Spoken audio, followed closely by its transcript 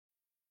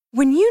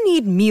When you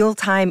need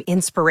mealtime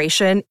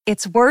inspiration,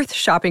 it's worth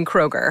shopping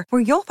Kroger,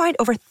 where you'll find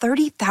over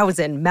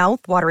 30,000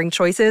 mouth-watering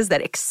choices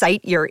that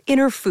excite your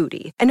inner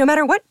foodie. And no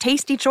matter what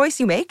tasty choice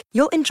you make,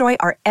 you'll enjoy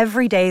our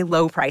everyday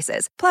low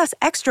prices, plus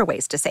extra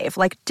ways to save,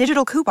 like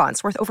digital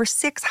coupons worth over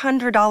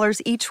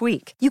 $600 each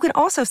week. You can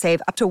also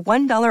save up to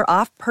 $1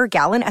 off per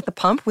gallon at the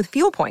pump with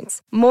fuel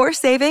points. More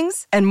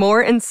savings and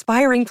more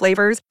inspiring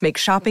flavors make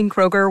shopping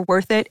Kroger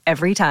worth it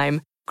every time.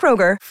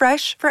 Kroger,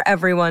 fresh for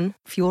everyone.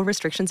 Fuel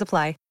restrictions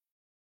apply.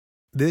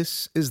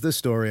 This is the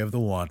story of the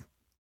one.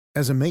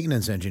 As a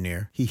maintenance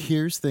engineer, he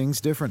hears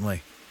things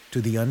differently.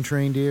 To the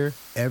untrained ear,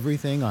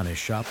 everything on his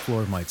shop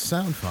floor might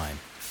sound fine,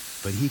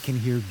 but he can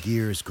hear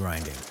gears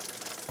grinding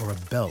or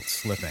a belt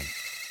slipping.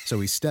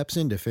 So he steps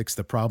in to fix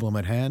the problem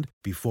at hand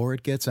before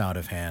it gets out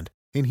of hand.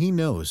 And he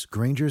knows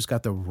Grainger's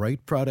got the right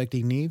product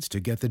he needs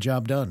to get the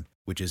job done,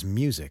 which is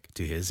music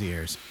to his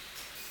ears.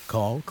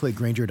 Call, click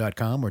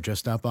Grainger.com, or just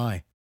stop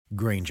by.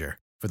 Grainger,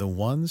 for the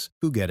ones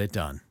who get it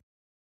done.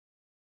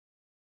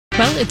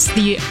 Well, it's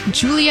the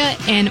Julia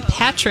and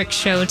Patrick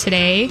show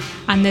today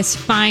on this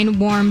fine,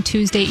 warm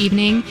Tuesday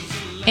evening.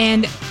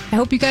 And I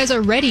hope you guys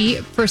are ready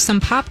for some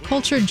pop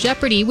culture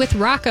Jeopardy with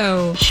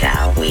Rocco.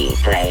 Shall we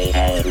play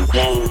a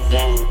game?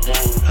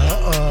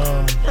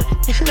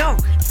 No,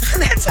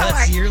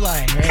 that's your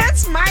line, right?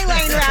 That's my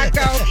line,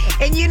 Rocco.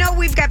 And you know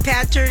we've got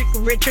Patrick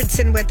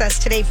Richardson with us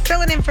today,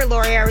 filling in for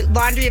Lori, our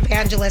laundry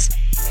evangelist,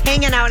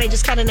 hanging out. I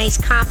just got a nice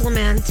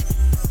compliment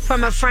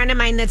from a friend of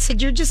mine that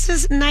said you're just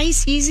as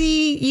nice,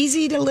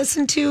 easy to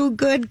listen to,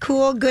 good,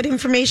 cool, good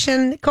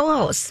information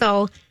co-host.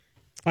 So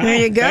there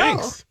you go.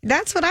 Thanks.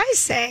 That's what I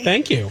say.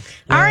 Thank you.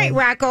 All right,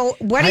 Rocco,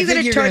 what are you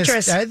going to torture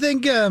us? I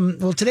think,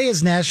 today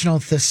is National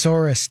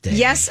Thesaurus Day.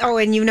 Yes. Oh,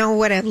 and you know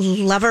what a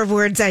lover of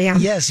words I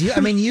am. Yes. You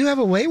have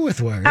a way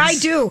with words. I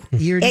do.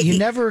 You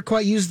never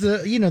quite use the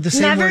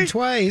same word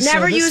twice.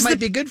 Never so this use might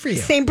be good for you.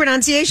 Same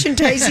pronunciation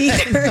twice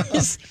either.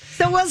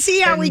 So we'll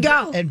see how we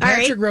go. And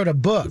Patrick wrote a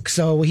book,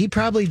 so he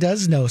probably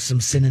does know some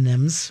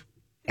synonyms.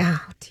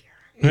 Oh,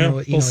 dear.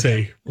 We'll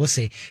see. We'll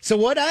see. So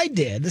what I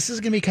did, this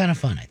is going to be kind of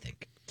fun, I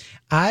think.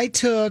 I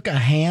took a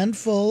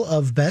handful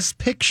of Best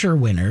Picture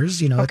winners,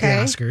 at the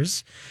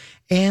Oscars,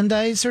 and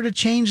I sort of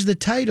changed the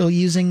title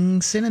using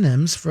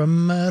synonyms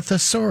from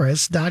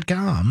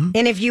thesaurus.com.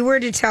 And if you were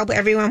to tell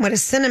everyone what a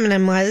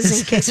synonym was,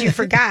 in case you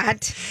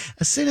forgot.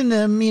 A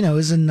synonym,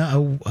 is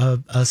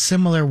a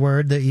similar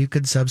word that you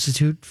could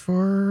substitute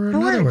for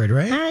another word,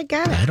 right? I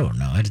got it. I don't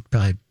know. I'd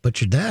probably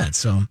butchered that.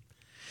 So,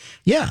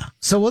 yeah.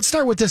 So let's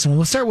start with this one.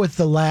 We'll start with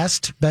the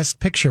last Best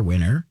Picture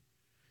winner.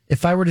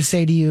 If I were to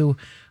say to you,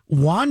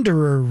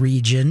 Wanderer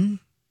Region.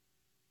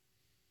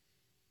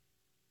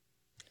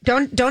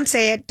 Don't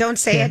say it. Don't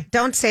say it.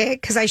 Don't say it,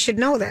 because I should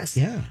know this.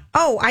 Yeah.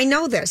 Oh, I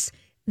know this.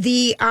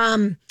 The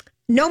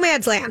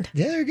Nomad's Land.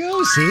 There you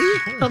go. See?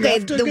 Okay,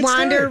 the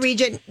Wanderer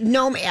Region.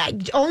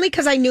 Only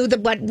because I knew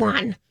what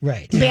one.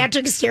 Right.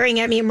 Patrick is staring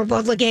at me, and we're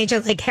both looking at each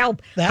other like,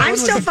 help. I'm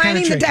still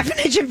finding the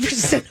definition for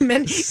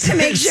cinnamon to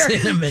make sure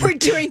we're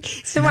doing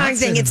the wrong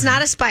thing. It's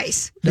not a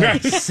spice. No,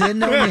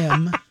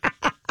 synonym.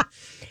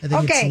 I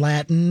think it's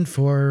Latin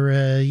for,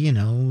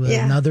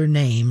 another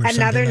name or another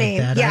something name.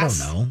 like that.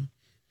 Yes. I don't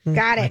know.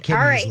 Got it. My kid All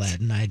knows right.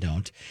 Latin. I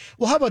don't.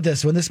 Well, how about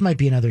this one? This might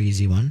be another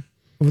easy one.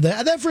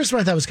 That first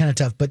one I thought was kind of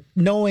tough, but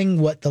knowing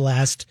what the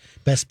last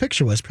Best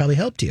Picture was probably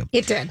helped you.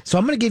 It did. So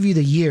I'm going to give you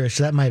the year,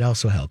 so that might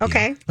also help you.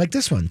 Okay. Like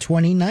this one,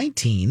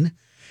 2019,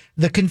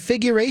 the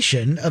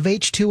configuration of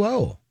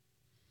H2O.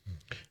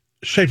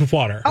 Shape of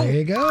Water. There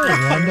you go.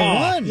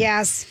 1-1.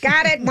 Yes.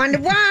 Got it.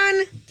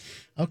 1-1.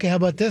 Okay, how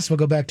about this? We'll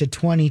go back to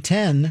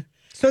 2010.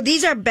 So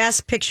these are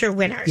Best Picture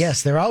winners.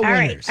 Yes, they're all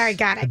winners. All right,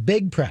 got it. A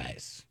big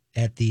prize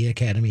at the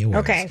Academy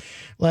Awards. Okay.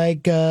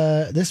 Like,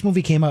 this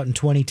movie came out in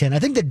 2010. I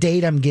think the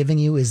date I'm giving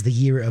you is the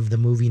year of the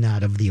movie,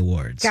 not of the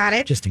awards. Got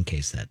it. Just in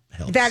case that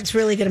helps. That's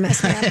really going to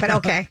mess me up, but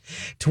okay.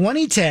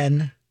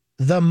 2010,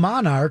 The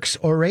Monarch's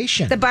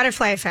Oration. The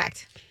Butterfly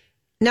Effect.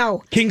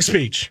 No. King's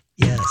Speech.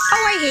 Yes.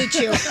 Oh, I hate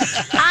you.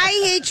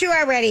 I hate you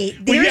already.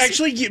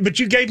 But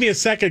you gave me a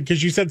second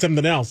because you said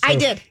something else. So I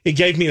did. It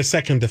gave me a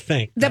second to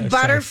think. The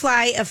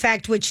Butterfly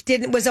Effect, which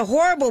was a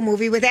horrible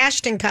movie with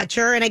Ashton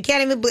Kutcher, and I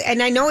can't even.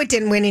 And I know it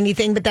didn't win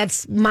anything, but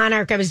that's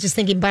Monarch. I was just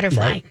thinking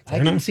Butterfly. Right. I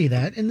can see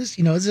that. And this,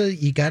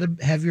 you got to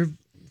have your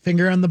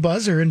finger on the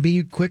buzzer and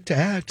be quick to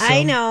act. So,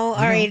 I know.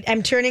 All right.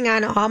 I'm turning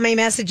on all my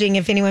messaging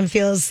if anyone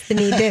feels the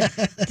need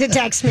to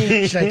text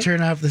me. Should I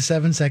turn off the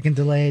 7-second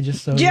delay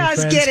just so your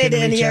friends get it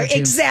can in reach here? out to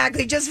you?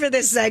 Exactly. Just for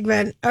this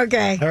segment.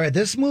 Okay. All right.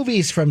 This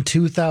movie's from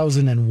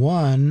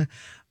 2001,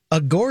 A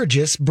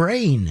Gorgeous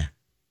Brain.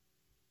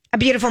 A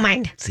Beautiful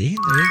Mind. See,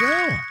 there you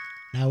go.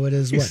 Now it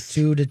is,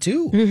 2-2?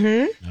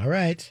 Mm-hmm. All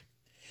right.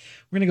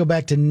 We're going to go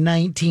back to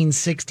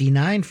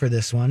 1969 for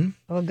this one.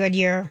 Oh, good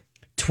year.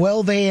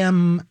 12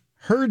 a.m.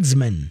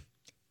 Herdsman.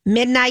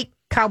 Midnight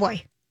Cowboy.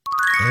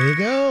 There you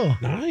go.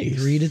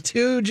 Nice.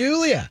 3-2,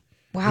 Julia.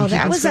 Wow,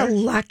 that was a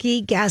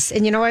lucky guess.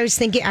 And I was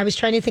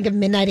trying to think of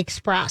Midnight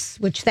Express,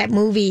 which that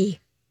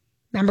movie,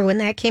 remember when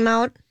that came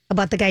out?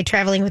 About the guy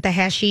traveling with the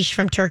hashish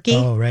from Turkey?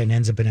 Oh, right. And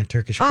ends up in a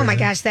Turkish Oh, prison. my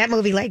gosh. That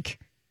movie,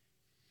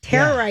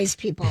 Terrorize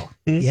people.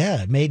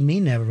 Yeah, it made me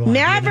never want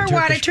Never to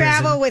want to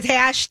travel with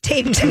hash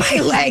taped to my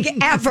leg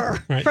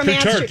ever. Right, From to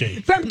Amsterdam.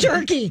 Turkey. From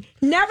Turkey.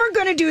 Never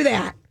going to do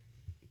that.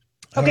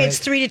 Okay, it's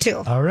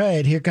 3-2. All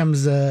right, here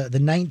comes the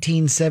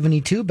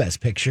 1972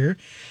 Best Picture.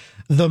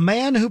 The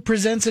man who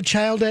presents a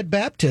child at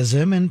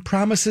baptism and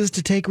promises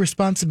to take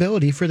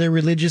responsibility for their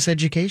religious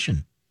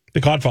education. The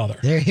Godfather.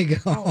 There you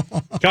go.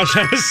 Gosh,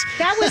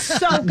 That was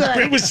so good.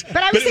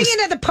 But I was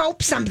thinking of the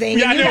Pope something.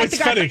 Yeah, I and you know, got it's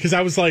the funny because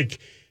I was like,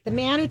 The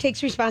man who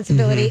takes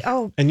responsibility.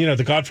 Oh, and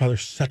The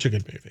Godfather's such a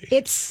good movie.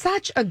 it's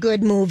such a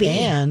good movie.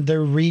 And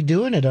they're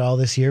redoing it all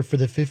this year for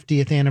the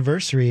 50th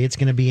anniversary. It's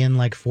going to be in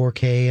like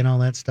 4K and all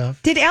that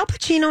stuff. Did Al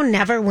Pacino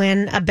never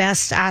win a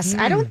Best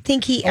Oscar? I don't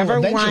think he ever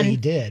eventually won. he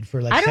did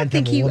for like I don't Scent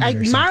think of a he. Woman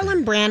or something.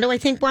 Marlon Brando, I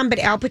think, won, but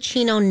Al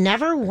Pacino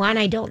never won.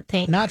 I don't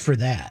think. Not for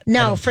that.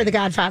 No, for The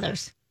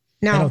Godfathers.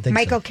 No, I don't think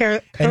Michael so.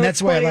 Car- And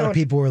that's why a lot of Corleone.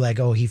 people were like,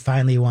 "Oh, he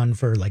finally won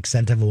for like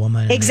Scent of a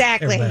Woman." And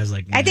Exactly. everybody was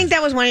like, I think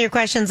that was one of your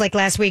questions like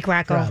last week,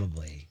 Rocco.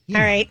 probably. All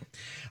right.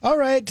 All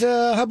right.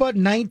 How about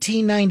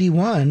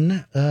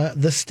 1991?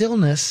 The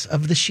Stillness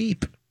of the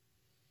Sheep.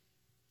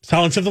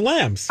 Silence of the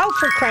Lambs. Oh,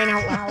 for crying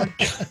out loud.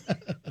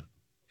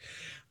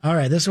 All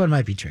right. This one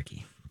might be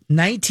tricky.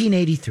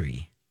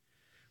 1983.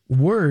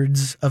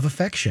 Words of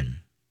Affection.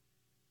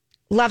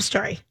 Love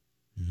Story.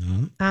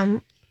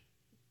 No.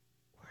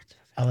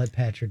 I'll let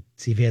Patrick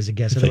see if he has a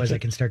guess. Otherwise, I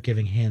can start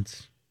giving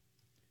hints.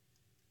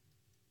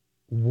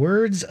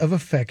 Words of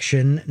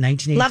Affection,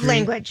 1983. Love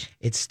Language.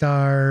 It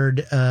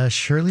starred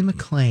Shirley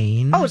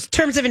MacLaine. Oh, it's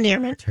Terms of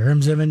Endearment.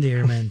 Terms of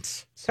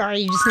Endearment. Sorry,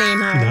 you just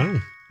named her. No.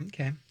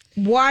 Okay.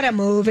 What a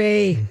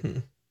movie.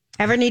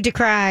 Ever need to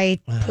cry?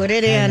 Put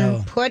it I know.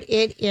 in. Put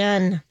it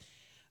in.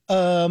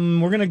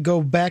 We're going to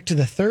go back to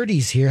the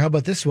 30s here. How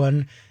about this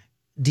one?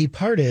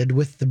 Departed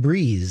with the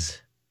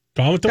Breeze.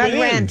 Gone with the Good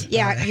Wind. wind.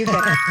 Yeah, you get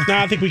it. No,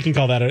 I think we can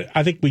call that.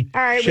 I think we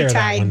All right, we share that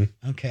tied. one.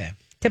 Okay.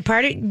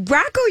 Departed.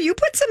 Rocco, you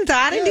put some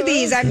thought into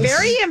these. I'm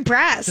very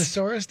impressed.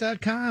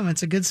 Thesaurus.com.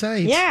 It's a good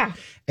site. Yeah.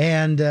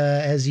 And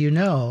as you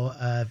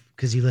know,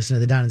 because you listen to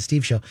the Don and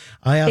Steve show,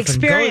 I often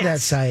go to that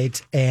Experience.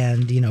 site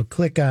and,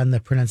 click on the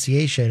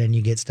pronunciation and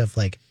you get stuff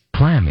like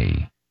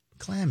Clammy.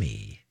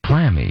 clammy.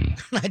 Clammy.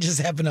 I just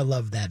happen to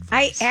love that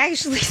voice. I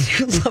actually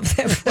do love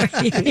that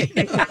for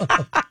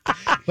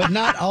you. But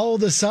not all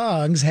the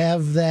songs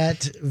have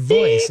that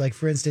voice. Like,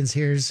 for instance,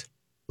 here's,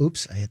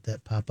 oops, I hit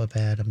that pop-up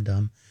ad. I'm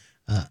dumb.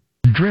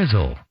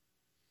 Drizzle.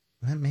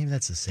 Maybe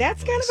that's the same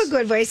That's voice. kind of a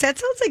good voice. That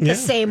sounds like the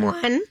same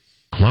one.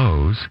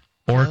 Close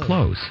or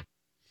close.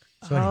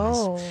 So anyways,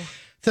 Oh,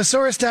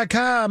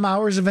 Thesaurus.com,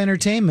 hours of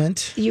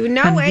entertainment. you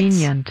know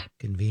it.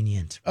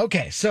 Convenient.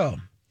 Okay, so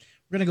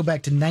we're going to go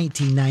back to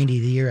 1990,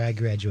 the year I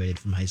graduated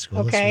from high school.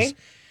 Okay. This was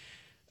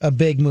a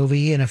big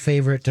movie and a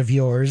favorite of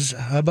yours.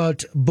 How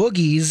about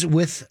Boogies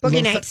with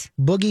Boogie Nights.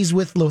 Boogies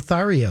with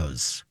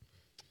Lotharios.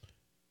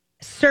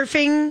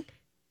 Surfing.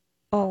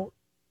 Oh.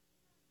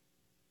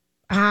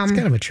 It's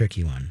kind of a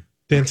tricky one.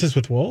 Dances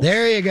with Wolves.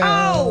 There you go.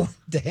 Oh.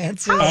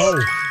 Dances.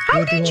 Oh,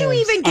 How did you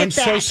even get I'm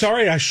that? so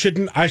sorry. I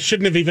shouldn't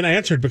have even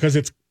answered because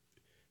it's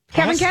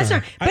Kevin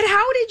Costner. But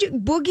how did you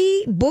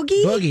Boogie?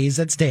 Boogies,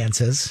 that's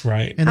dances.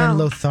 Right. And then Oh.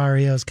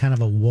 Lothario is kind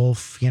of a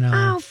wolf,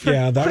 Oh, for,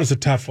 Yeah, that was a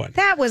tough one.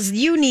 that was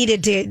you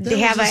needed to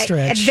have was a an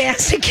stretch.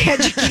 advanced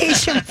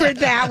education for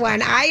that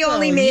one. I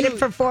only Well, made you- it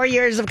for 4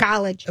 years of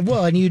college.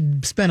 Well, and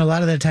you'd spend a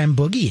lot of that time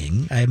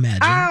boogieing, I imagine.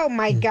 Oh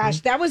my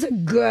gosh, that was a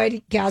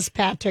good guess,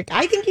 Patrick.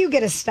 I think you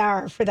get a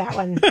star for that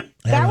one. that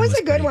one was was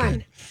a good pretty one.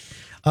 good.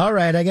 All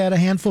right, I got a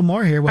handful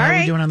more here. How All are we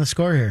right. doing on the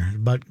score here?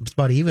 It's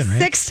about even, right?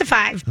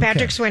 6-5.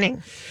 Patrick's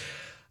winning.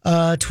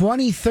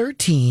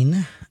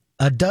 2013,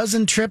 a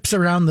dozen trips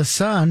around the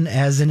sun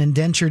as an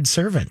indentured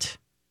servant.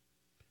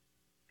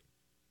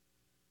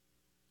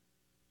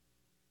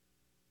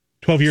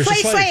 12 years Slave,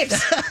 a slave.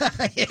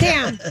 slaves.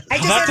 Damn. I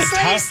just That's said a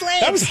slave, tough-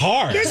 slaves. that was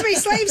hard. Here's my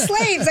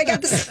slaves. I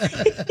got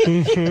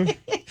the.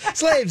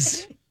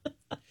 Slaves.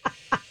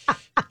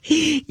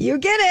 You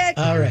get it.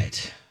 All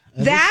right.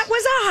 That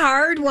was a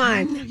hard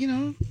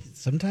one.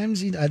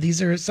 Sometimes these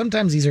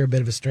are a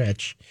bit of a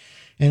stretch.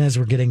 And as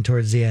we're getting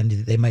towards the end,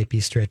 they might be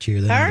stretchier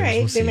than All others. right.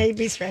 We'll They see. may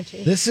be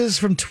stretchy. This is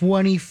from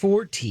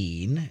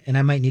 2014, and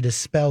I might need to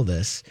spell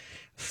this.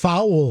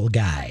 Fowl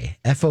Guy.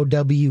 Fowl.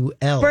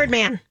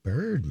 Birdman.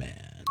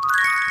 Birdman.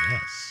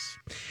 Yes.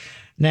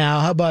 Now,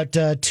 how about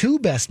two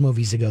best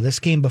movies ago? This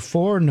came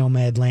before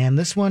Nomadland.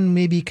 This one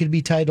maybe could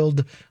be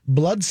titled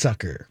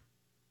Bloodsucker.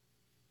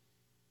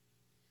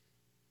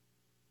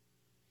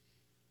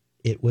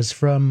 It was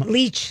from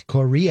Leech.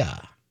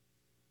 Korea.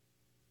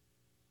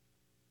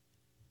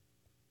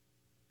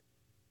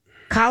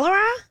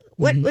 Cholera?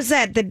 What was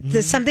that?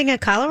 The something of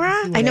cholera?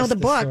 I know Yes, the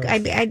the book. source.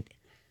 I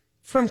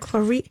from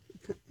Korea.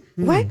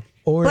 What?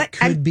 Or What? it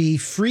could be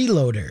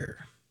Freeloader.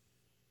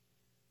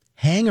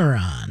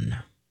 Hanger-On.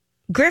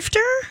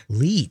 Grifter?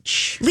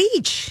 Leech.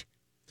 Leech.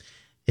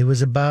 It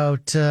was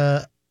about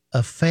a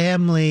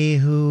family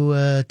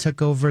who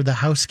took over the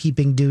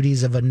housekeeping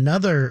duties of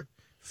another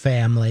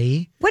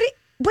family. What?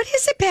 What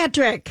is it,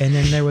 Patrick? And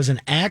then there was an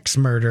axe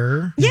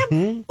murder. Yeah.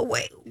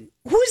 Wait,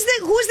 who's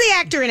the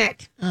actor in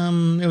it?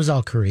 It was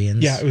all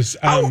Koreans. Yeah, it was.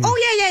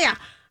 Yeah.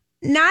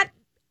 Not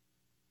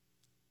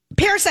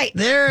Parasite.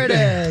 There it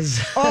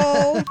is.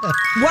 Oh,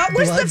 what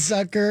was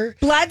Bloodsucker.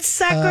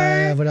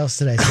 Bloodsucker? What else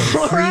did I say?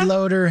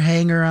 Freeloader,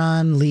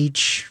 Hanger-On,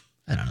 Leech.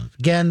 I don't know.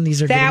 Again,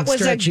 these are That getting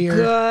was a stretchier.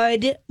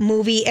 good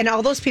movie. And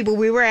all those people,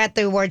 we were at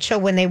the award show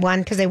when they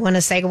won, because they won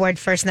a SAG award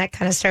first, and that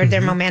kind of started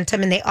their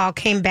momentum. And they all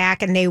came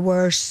back, and they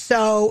were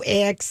so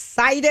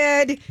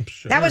excited.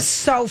 Sure. That was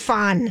so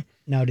fun.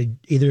 Now, did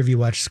either of you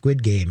watch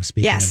Squid Game?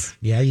 Yes.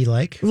 Yeah, you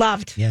like?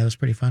 Loved. Yeah, it was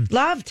pretty fun.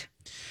 Loved.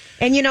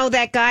 And you know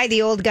that guy,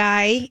 the old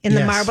guy in the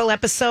Yes. Marvel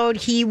episode,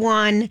 he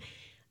won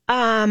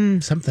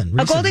Something.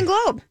 a Golden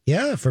Globe.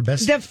 Yeah, for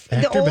best The actor,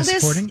 best oldest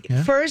supporting.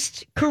 Yeah.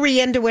 first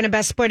Korean to win a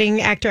Best Supporting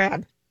Actor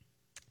ad.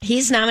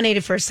 He's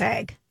nominated for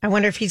SAG. I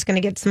wonder if he's going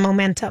to get some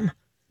momentum.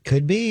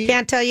 Could be.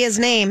 Can't tell you his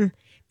name,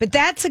 but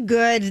that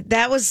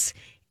was,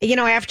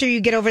 after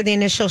you get over the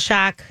initial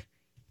shock,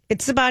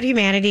 it's about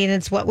humanity, and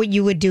it's what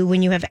you would do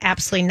when you have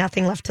absolutely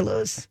nothing left to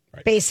lose,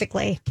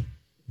 basically.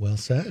 Well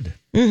said.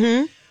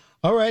 Mm-hmm.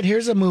 All right,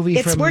 here's a movie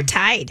We're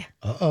tied.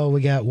 We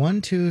got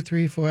 1, 2,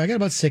 3, 4. I got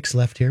about 6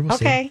 left here. We'll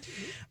Okay.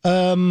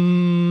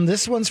 see.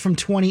 This one's from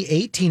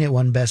 2018. It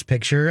won Best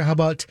Picture. How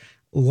about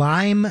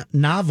Lime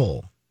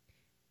Novel?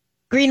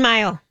 Green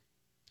Mile.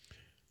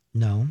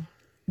 No.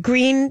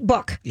 Green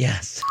Book.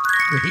 Yes.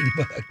 Green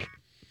Book.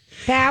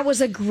 That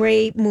was a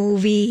great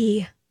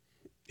movie.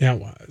 Yeah,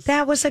 it was.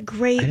 That was a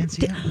great. I didn't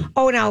see that one.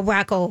 Oh no,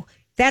 Rocco.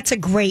 That's a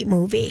great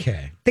movie.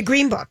 Okay. The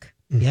Green Book.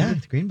 Yeah,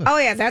 the Green Book. Oh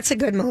yeah, that's a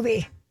good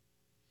movie.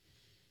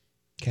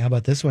 Okay, how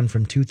about this one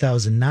from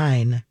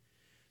 2009?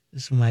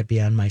 This one might be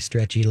on my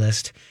stretchy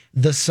list.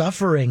 The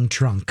Suffering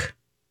Trunk.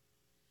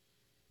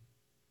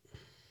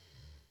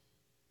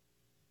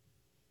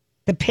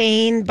 The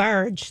Pain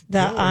Barge.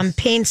 The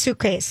Pain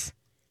Suitcase.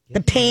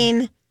 The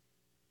Pain.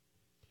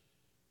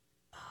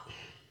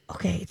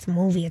 Okay, it's a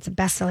movie. It's a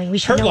best-selling. We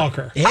should Hurt know.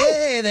 Locker.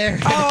 Hey, there.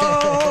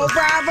 Oh,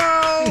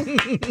 bravo!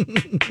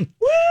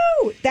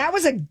 Woo! That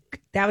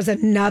was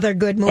another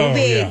good movie. Oh,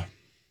 yeah.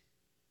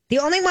 The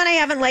only one I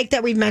haven't liked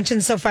that we've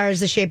mentioned so far is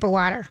The Shape of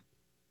Water.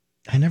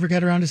 I never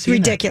got around to seeing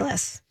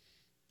Ridiculous.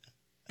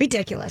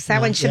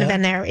 That one should have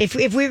been there. If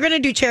we were going to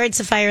do Chariots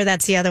of Fire,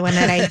 that's the other one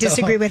that I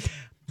disagree with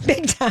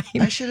big time.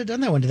 I should have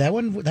done that one. That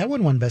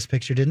one won Best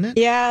Picture, didn't it?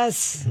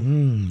 Yes. Okay,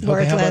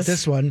 Worthless. how about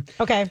this one?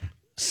 Okay.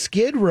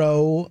 Skid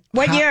Row.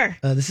 What year?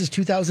 This is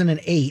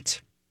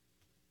 2008.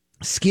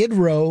 Skid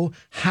Row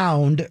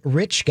Hound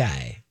Rich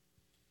Guy.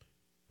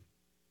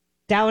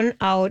 Down,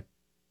 out.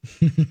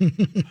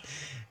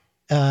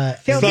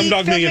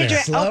 Slumdog Millionaire.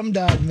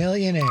 Slumdog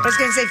Millionaire. I was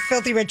going to say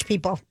filthy rich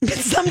people.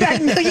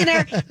 Slumdog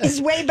Millionaire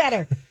is way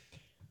better.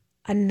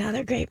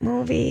 Another great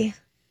movie.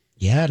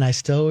 Yeah, and I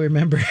still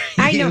remember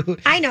I you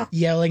know.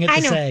 yelling at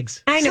I the know.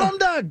 SAGs. I know.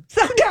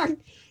 Slumdog.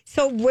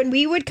 So when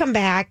we would come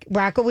back,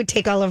 Rocco would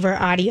take all of our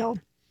audio.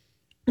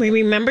 We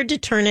remembered to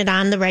turn it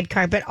on the red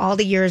carpet all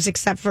the years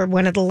except for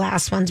one of the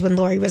last ones when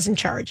Lori was in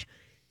charge.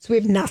 So we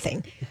have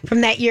nothing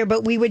from that year,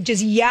 but we would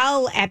just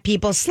yell at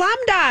people,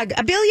 Slumdog,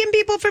 1 billion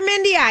people from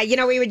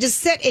India. We would just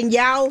sit and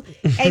yell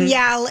and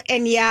yell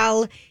and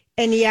yell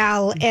and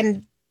yell.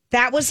 And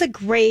that was a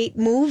great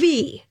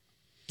movie.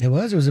 It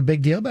was a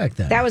big deal back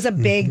then. That was a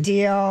big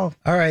deal.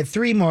 All right,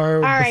 3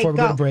 more before we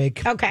go to break.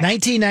 Okay.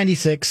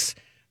 1996,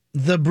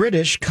 The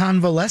British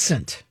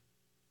Convalescent.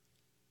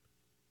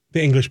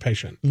 The English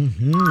Patient.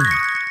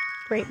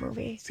 Great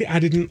movie. See,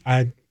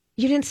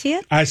 You didn't see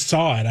it? I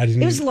saw it. I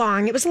didn't. It was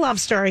long. It was a love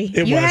story.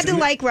 It You was. had to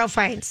like Ralph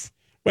Fiennes.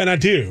 When I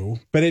do,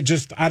 but it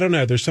just, I don't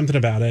know. There's something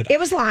about it. It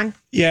was long.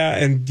 Yeah,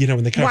 and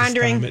when they cut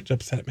Wandering. his thumb, it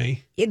upset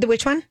me.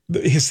 Which one?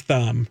 His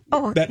thumb.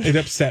 Oh. That it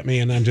upset me,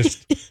 and I'm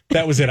just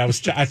that was it.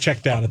 I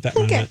checked out at that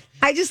Okay. moment.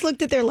 I just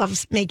looked at their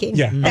love making.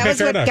 Yeah. That Okay, was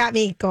fair what enough. got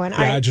me going. Yeah,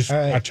 All right.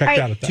 I checked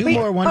out at that. 2 point.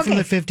 more, one from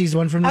the 50s,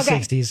 one from the Okay.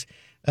 60s.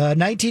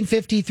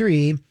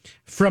 1953,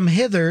 From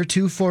Hither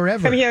to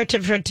Forever. From here to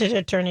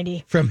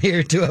eternity. From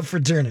here to a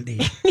fraternity.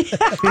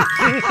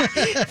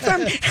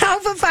 From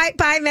Alpha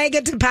Pi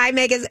Mega to Pi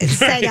Mega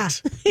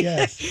Sega.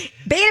 Yes.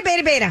 Beta,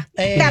 beta, beta.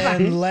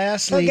 And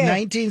lastly, Okay.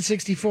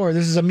 1964,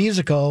 this is a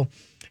musical,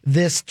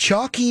 This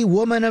Chalky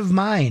Woman of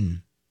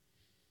Mine.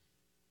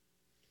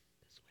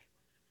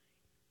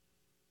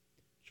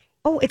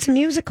 Oh, it's a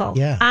musical.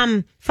 Yeah.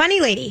 Funny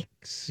Lady.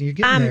 So you're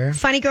getting there.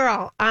 Funny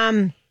Girl.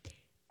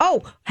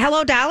 Oh,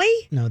 Hello Dolly?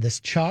 No, this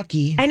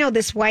chalky. I know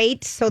this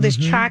white. So this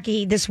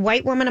chalky, this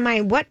white woman of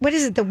mine. What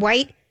is it? The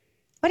white?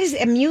 What is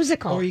it? A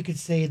musical? Or you could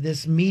say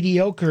this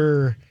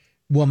mediocre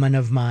woman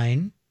of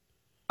mine.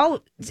 Oh,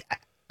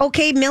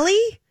 okay,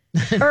 Millie?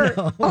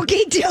 Or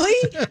okay, Dilly?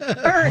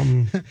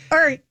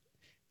 Or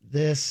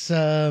This,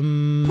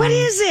 what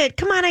is it?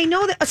 Come on, I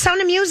know that.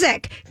 Sound of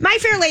Music. My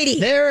Fair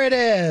Lady. There it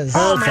is.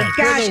 Oh, my Perfect.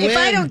 gosh, For the if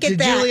I win. don't get Did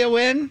that. Julia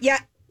win? Yeah.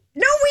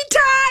 No, we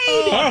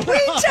tied. We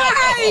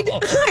tied.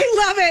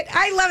 right.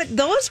 I love it.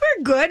 Those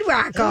were good,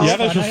 Rocco. Yeah,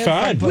 those were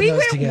fun. We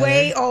went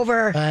way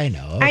over. I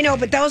know. I know,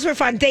 but those were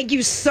fun. Thank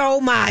you so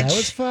much. That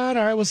was fun.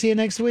 All right, we'll see you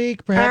next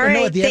week. Perhaps All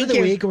right, at the end of the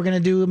thank you. week, we're going to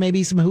do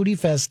maybe some Hootie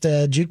Fest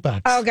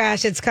jukebox. Oh,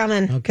 gosh, it's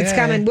coming. Okay. It's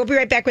coming. We'll be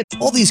right back with...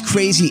 All these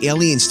crazy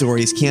alien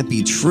stories can't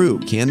be true,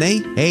 can they?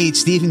 Hey, it's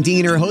Stephen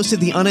Diener, host of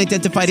the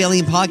Unidentified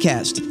Alien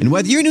Podcast. And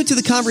whether you're new to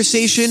the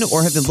conversation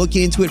or have been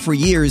looking into it for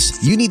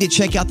years, you need to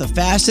check out the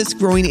fastest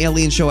growing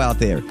alien show out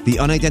there, the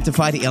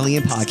Unidentified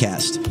Alien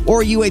Podcast,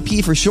 or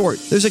UAP for short.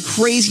 There's a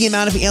crazy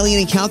amount of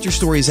alien encounter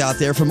stories out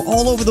there from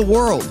all over the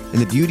world.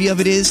 And the beauty of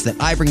it is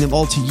that I bring them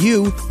all to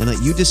you and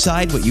let you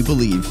decide what you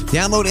believe.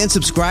 Download and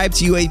subscribe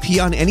to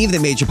UAP on any of the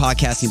major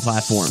podcasting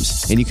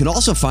platforms. And you can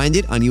also find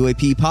it on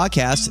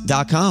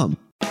UAPpodcast.com.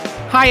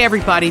 Hi,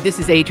 everybody. This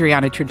is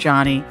Adriana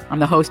Trajani. I'm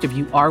the host of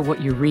You Are What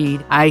You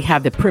Read. I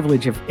have the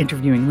privilege of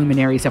interviewing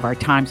luminaries of our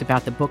times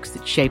about the books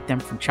that shaped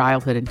them from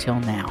childhood until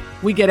now.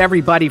 We get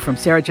everybody from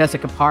Sarah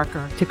Jessica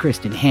Parker to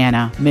Kristen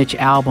Hanna, Mitch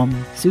Albom,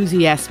 Susie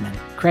Essman,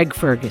 Craig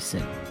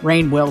Ferguson,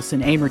 Rainn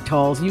Wilson, Amor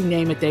Tolls, you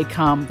name it, they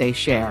come, they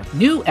share.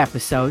 New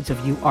episodes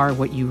of You Are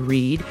What You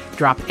Read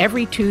drop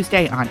every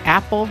Tuesday on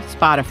Apple,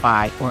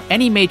 Spotify, or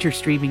any major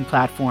streaming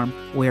platform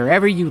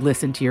wherever you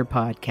listen to your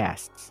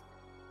podcasts.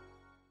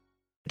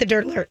 The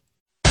Dirt Alert.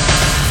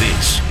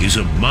 This is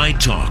a My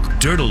Talk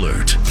Dirt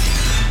Alert.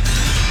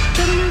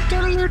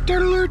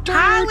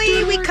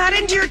 Holly, we cut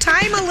into your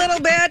time a little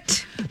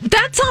bit.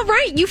 That's all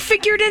right. You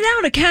figured it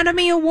out.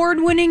 Academy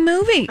Award-winning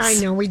movies. I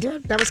know we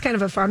did. That was kind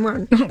of a fun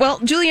one. Well,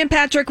 Julie and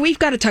Patrick, we've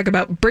got to talk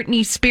about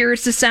Britney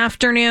Spears this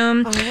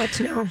afternoon. Oh, what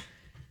to know?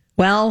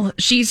 Well,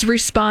 she's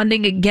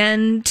responding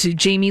again to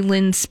Jamie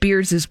Lynn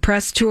Spears'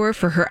 press tour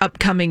for her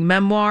upcoming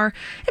memoir.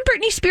 And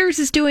Britney Spears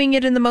is doing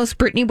it in the most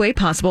Britney way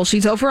possible.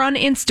 She's over on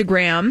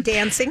Instagram.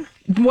 Dancing?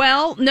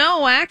 Well,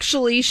 no,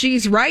 actually,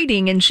 she's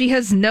writing, and she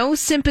has no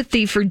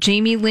sympathy for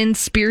Jamie Lynn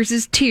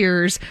Spears'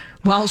 tears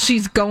while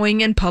she's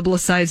going and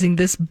publicizing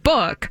this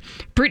book.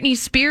 Britney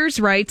Spears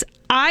writes,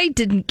 "I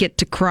didn't get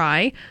to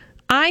cry.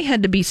 I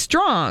had to be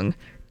strong.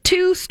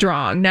 Too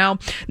strong." Now,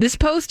 this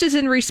post is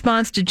in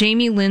response to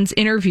Jamie Lynn's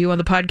interview on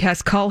the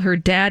podcast Call Her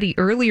Daddy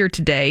earlier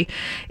today,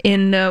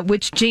 in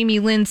which Jamie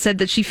Lynn said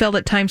that she felt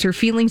at times her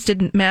feelings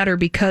didn't matter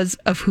because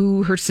of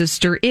who her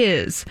sister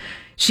is.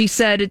 She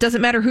said, "It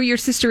doesn't matter who your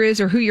sister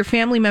is or who your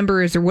family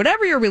member is or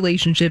whatever your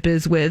relationship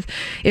is with.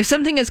 If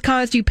something has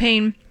caused you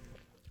pain,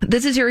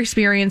 this is your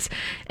experience,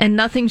 and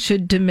nothing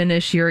should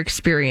diminish your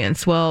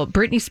experience." Well,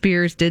 Britney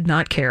Spears did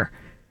not care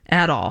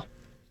at all.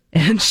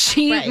 And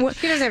she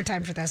doesn't have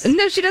time for this.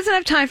 No, she doesn't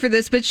have time for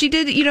this, but she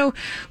did,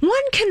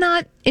 one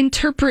cannot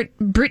interpret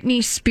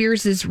Britney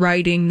Spears'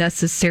 writing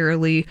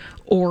necessarily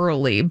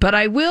orally. But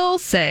I will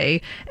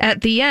say,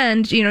 at the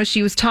end,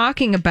 she was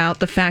talking about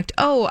the fact,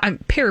 I'm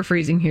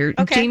paraphrasing here,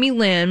 okay. Jamie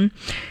Lynn,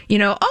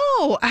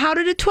 how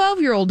did a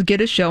 12-year-old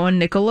get a show on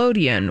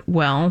Nickelodeon?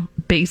 Well,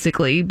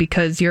 basically,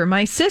 because you're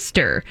my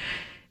sister.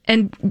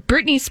 And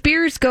Britney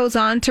Spears goes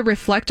on to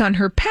reflect on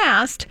her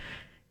past.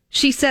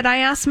 She said, "I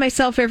ask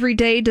myself every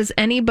day, does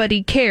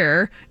anybody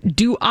care?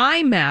 Do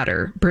I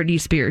matter?" Britney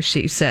Spears,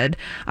 she said,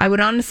 "I would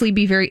honestly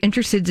be very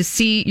interested to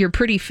see your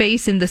pretty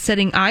face in the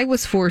setting I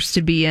was forced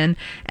to be in,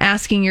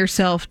 asking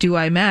yourself, do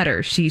I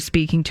matter?" She's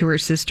speaking to her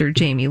sister,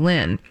 Jamie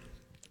Lynn.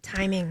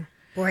 Timing.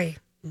 Boy.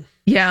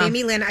 Yeah.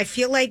 Jamie Lynn, I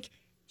feel like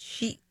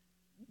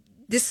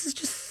this is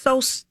just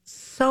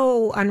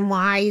so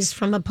unwise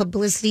from a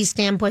publicity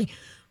standpoint.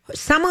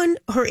 Someone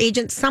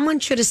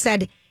should have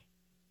said,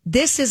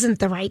 "This isn't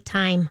the right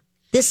time.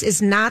 This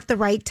is not the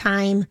right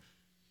time.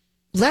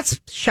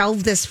 Let's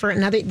shelve this for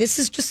another." This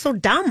is just so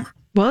dumb.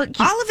 Well,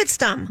 all of it's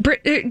dumb.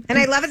 And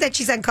I love it that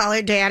she's on Call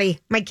Her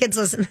Daddy. My kids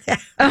listen to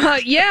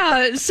that.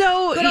 Yeah.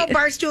 So good old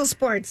Barstool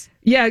Sports.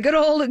 Yeah, good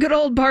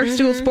old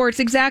Barstool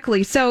Sports.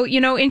 Exactly. So,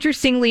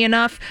 interestingly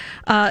enough,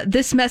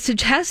 this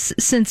message has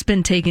since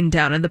been taken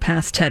down in the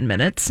past 10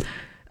 minutes.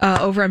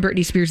 Over on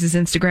Britney Spears'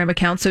 Instagram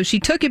account. So she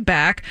took it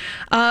back.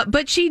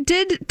 But she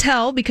did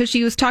tell, because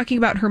she was talking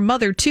about her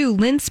mother too,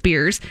 Lynn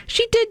Spears,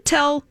 she did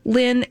tell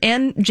Lynn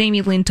and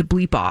Jamie Lynn to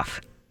bleep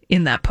off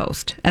in that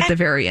post at the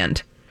very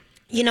end.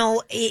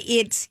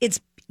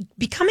 It's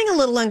becoming a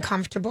little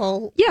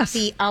uncomfortable. Yes.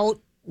 The out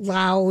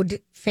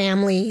loud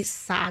family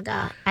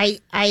saga.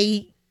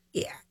 I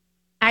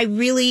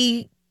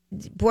really...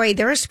 Boy,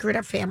 they're a screwed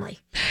up family.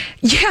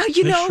 Yeah, They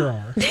sure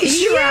are. They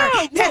sure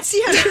are. That's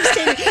the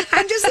understatement.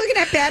 I'm just looking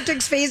at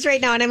Patrick's face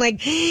right now, and I'm like,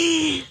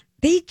 it's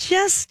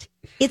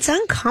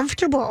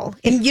uncomfortable.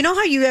 And you know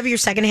how you have your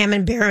secondhand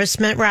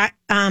embarrassment,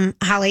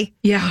 Holly?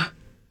 Yeah.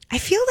 I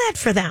feel that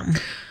for them.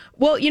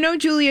 Well,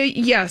 Julia,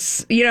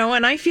 yes,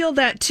 and I feel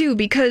that too,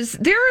 because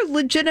there are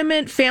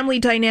legitimate family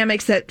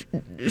dynamics that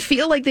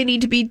feel like they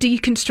need to be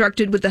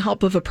deconstructed with the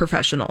help of a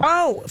professional.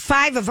 Oh,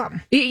 5 of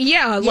them.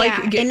 Yeah,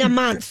 like in a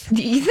month.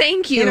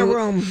 Thank you. In a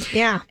room.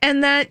 Yeah.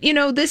 And that,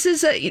 this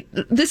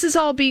is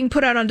all being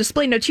put out on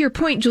display. Now, to your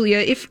point, Julia,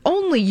 if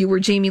only you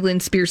were Jamie Lynn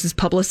Spears'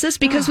 publicist,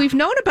 because we've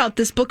known about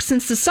this book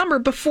since the summer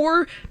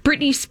before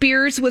Britney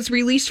Spears was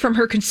released from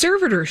her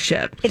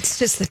conservatorship. It's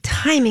just the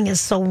timing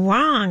is so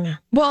wrong.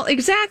 Well,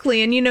 exactly.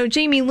 And,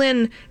 Jamie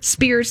Lynn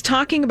Spears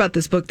talking about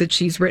this book that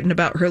she's written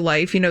about her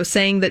life,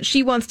 saying that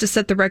she wants to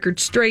set the record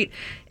straight.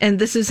 And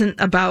this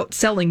isn't about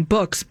selling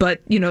books,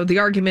 but, the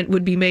argument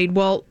would be made,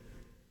 well,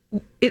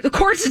 of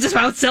course it's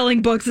about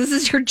selling books. This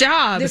is your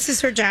job. This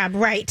is her job,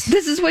 right.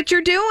 This is what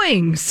you're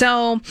doing.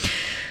 So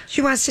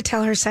she wants to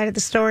tell her side of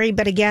the story,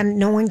 but again,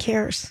 no one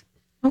cares.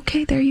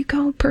 Okay, there you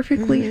go.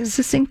 Perfectly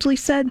succinctly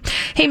said.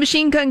 Hey,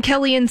 Machine Gun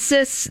Kelly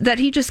insists that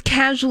he just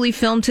casually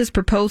filmed his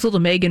proposal to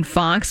Megan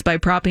Fox by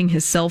propping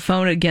his cell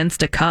phone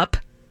against a cup.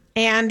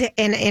 And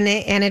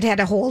it had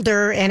a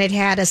holder, and it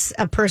had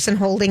a person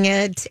holding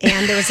it,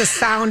 and there was a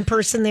sound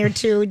person there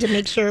too to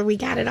make sure we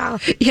got it all.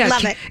 Yeah,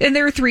 love it. And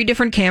there were 3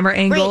 different camera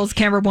angles: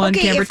 camera 1,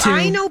 camera 2.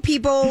 I know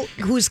people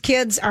whose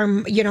kids are,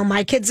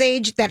 my kids'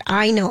 age that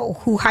I know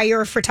who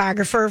hire a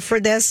photographer for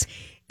this.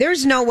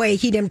 There's no way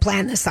he didn't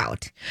plan this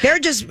out. They're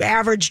just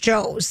average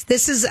Joes.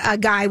 This is a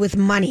guy with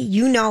money.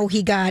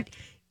 He got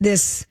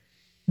this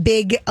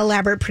big,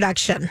 elaborate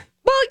production.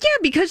 Well, yeah,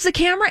 because the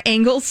camera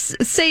angles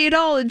say it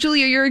all. And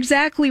Julia, you're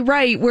exactly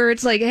right, where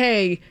it's like,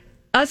 hey,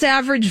 us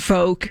average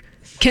folk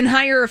can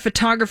hire a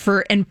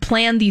photographer and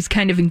plan these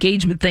kind of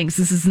engagement things.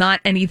 This is not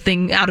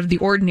anything out of the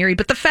ordinary.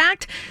 But the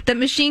fact that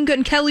Machine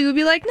Gun Kelly would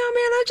be like, no, man,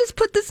 I just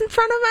put this in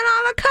front of it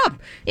on a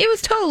cup. It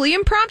was totally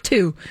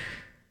impromptu.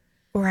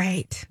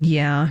 Right.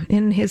 Yeah,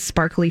 in his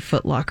sparkly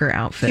Foot Locker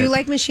outfit. Do you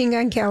like Machine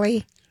Gun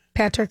Kelly,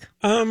 Patrick?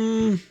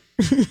 I'll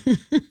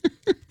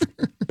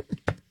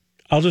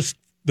just,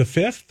 the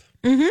 5th?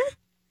 Mm-hmm.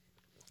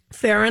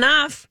 Fair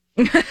enough.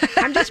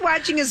 I'm just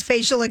watching his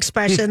facial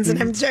expressions, and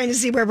I'm trying to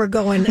see where we're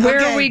going. Where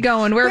are we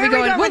going? Where are we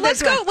going? Well,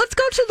 let's go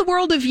to the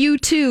world of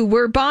U2,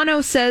 where Bono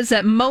says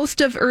that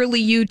most of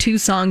early U2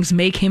 songs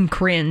make him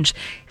cringe,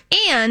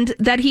 and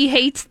that he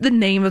hates the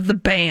name of the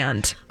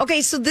band.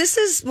 Okay, so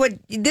this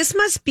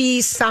must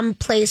be some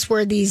place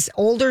where these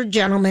older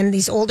gentlemen,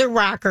 these older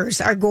rockers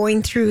are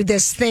going through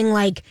this thing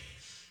like,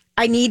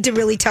 I need to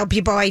really tell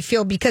people how I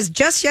feel, because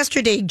just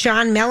yesterday,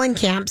 John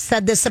Mellencamp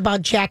said this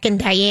about Jack and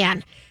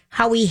Diane,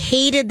 how he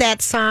hated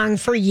that song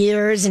for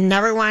years and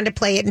never wanted to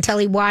play it until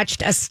he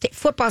watched a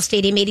football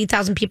stadium,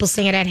 80,000 people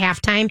sing it at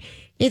halftime.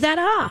 He thought,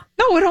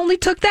 no, it only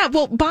took that.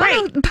 Well,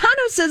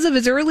 Bono says of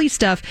his early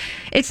stuff,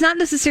 it's not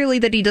necessarily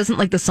that he doesn't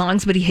like the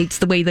songs, but he hates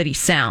the way that he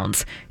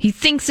sounds. He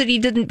thinks that he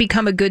didn't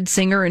become a good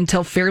singer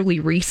until fairly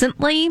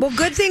recently. Well,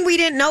 good thing we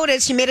didn't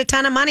notice. You made a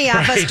ton of money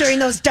off us during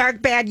those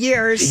dark, bad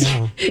years.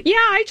 Yeah,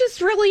 I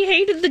just really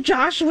hated the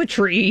Joshua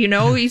Tree.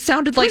 He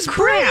sounded like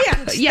crap.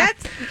 Brilliant. Yeah.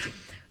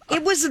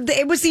 It was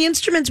the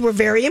instruments were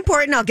very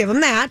important. I'll give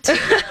him that.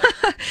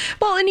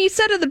 Well, and he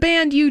said of the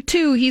band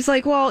U2, he's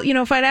like, well,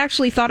 if I'd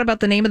actually thought about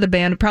the name of the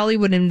band, it probably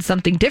would have been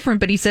something different.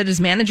 But he said his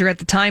manager at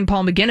the time,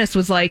 Paul McGuinness,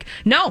 was like,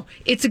 no,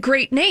 it's a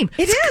great name.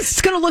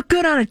 It's going to look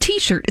good on a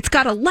T-shirt. It's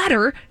got a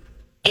letter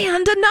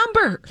and a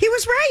number. He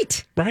was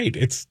right. Right.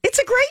 It's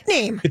a great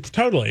name. It's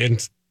totally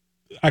it's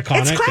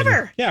iconic. It's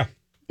clever. Yeah.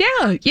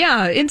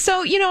 Yeah. And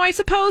so, I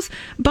suppose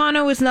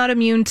Bono is not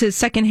immune to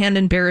secondhand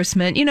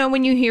embarrassment.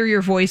 When you hear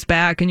your voice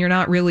back and you're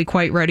not really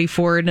quite ready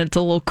for it and it's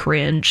a little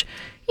cringe.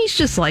 He's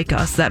just like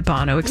us, that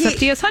Bono, except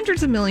he has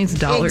hundreds of millions of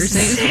dollars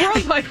and he's a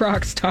worldwide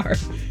rock star.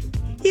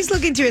 He's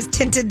looking through his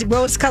tinted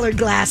rose-colored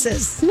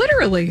glasses.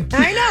 Literally.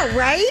 I know,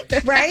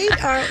 right? Right?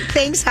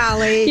 Thanks,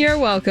 Holly. You're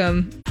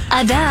welcome.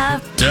 Duh.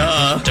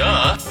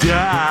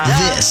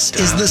 This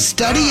is the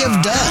study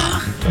of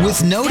duh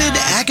with noted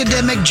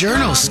academic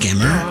journal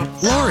skimmer,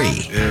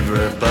 Lori.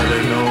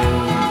 Everybody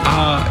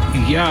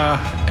knows.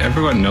 Yeah,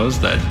 everyone knows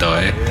that duh.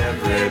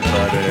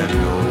 Everybody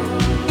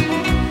knows.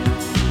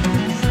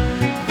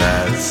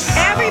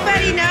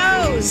 Everybody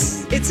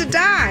knows. It's a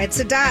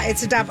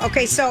duh.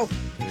 Okay, so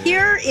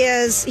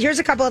here's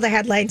a couple of the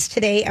headlines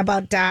today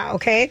about duh,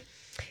 okay?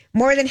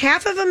 More than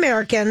half of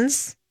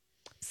Americans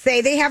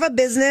say they have a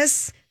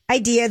business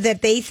idea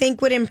that they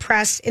think would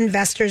impress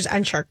investors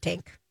on Shark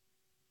Tank.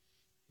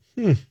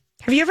 Have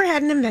you ever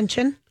had an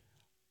invention?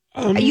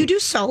 You do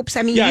soaps.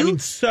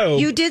 soap.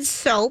 You did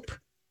soap.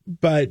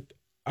 But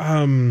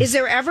is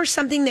there ever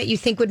something that you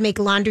think would make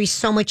laundry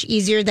so much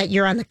easier that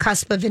you're on the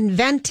cusp of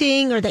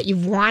inventing, or that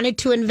you've wanted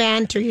to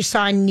invent, or you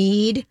saw a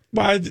need?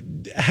 Well,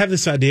 I have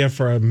this idea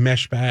for a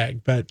mesh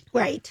bag, but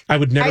right. I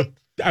would never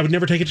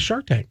take it to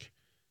Shark Tank,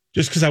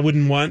 just because I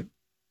wouldn't want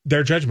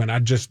their judgment.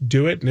 I'd just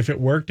do it, and if it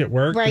worked, it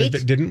worked. Right. And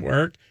if it didn't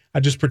work,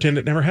 I'd just pretend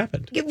it never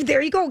happened.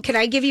 There you go. Can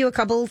I give you a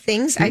couple of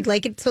things? I'd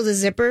like it so the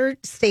zipper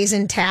stays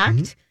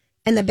intact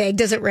and the bag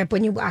doesn't rip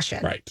when you wash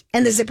it. Right.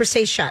 And the zipper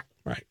stays shut.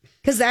 Right.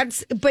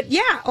 But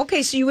yeah,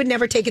 okay, so you would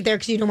never take it there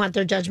because you don't want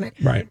their judgment.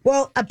 Right.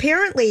 Well,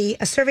 apparently,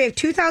 a survey of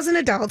 2,000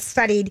 adults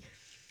studied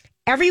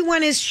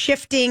everyone is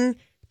shifting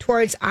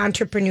towards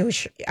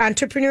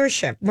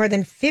entrepreneurship. More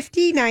than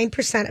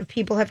 59% of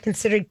people have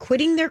considered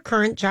quitting their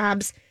current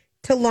jobs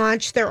to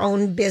launch their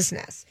own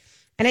business.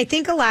 And I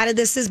think a lot of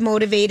this is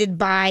motivated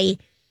by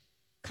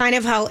kind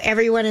of how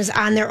everyone is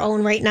on their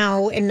own right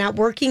now and not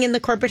working in the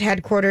corporate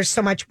headquarters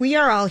so much. We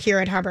are all here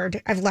at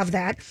Hubbard. I love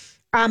that.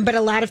 But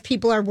a lot of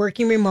people are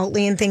working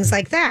remotely and things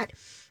like that.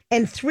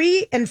 And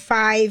 3 in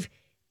 5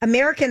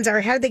 Americans are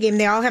ahead of the game.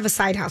 They all have a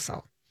side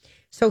hustle.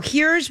 So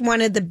here's one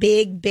of the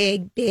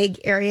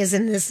big areas,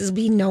 and this will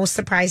be no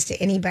surprise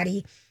to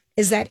anybody,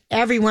 is that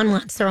everyone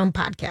wants their own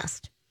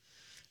podcast.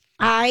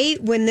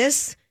 When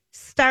this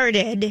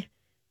started,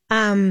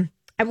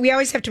 we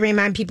always have to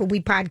remind people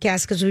we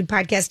podcast because we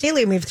podcast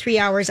daily, and we have 3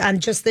 hours on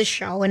just this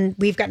show, and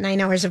we've got 9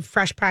 hours of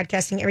fresh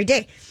podcasting every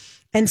day.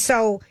 And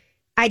so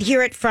I'd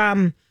hear it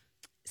from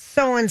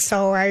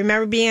so-and-so. I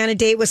remember being on a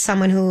date with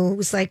someone who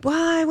was like,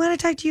 well, I want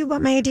to talk to you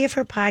about my idea for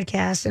a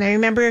podcast. And I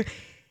remember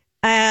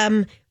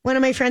one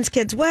of my friend's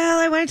kids, well,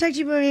 I want to talk to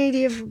you about my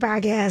idea for a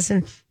podcast,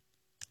 and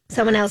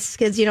someone else's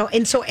kids,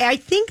 And so I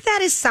think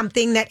that is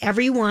something that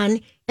everyone,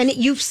 and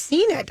you've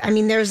seen it. I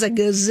mean, there's a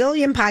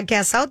gazillion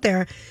podcasts out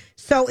there.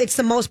 So it's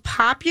the most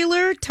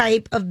popular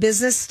type of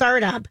business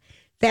startup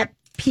that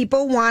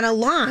people want to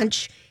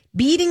launch,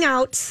 beating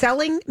out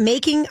selling,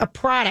 making a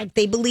product.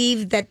 They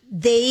believe that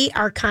they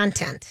are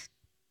content.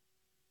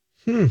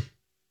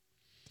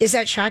 Is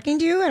that shocking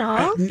to you at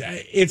all?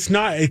 It's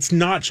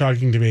not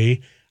shocking to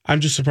me. I'm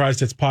just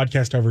surprised it's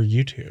podcast over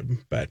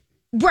YouTube, but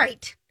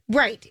right.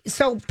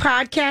 So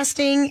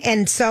podcasting,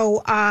 and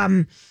so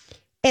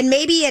and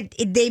maybe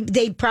they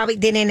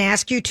didn't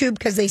ask YouTube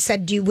because they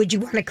said, would you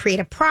want to create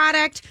a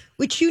product,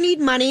 which you need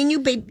money and you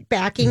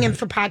backing, and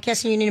for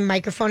podcasting you need a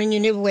microphone and you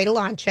need a way to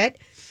launch it,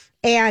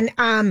 and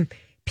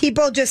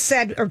people just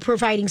said are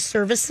providing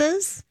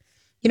services.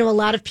 A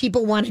lot of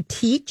people want to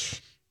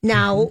teach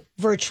now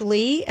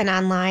virtually and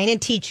online and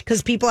teach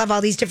because people have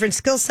all these different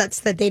skill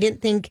sets that they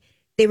didn't think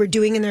they were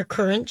doing in their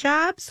current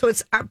job. So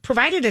it's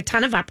provided a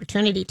ton of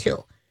opportunity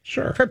too.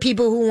 Sure. For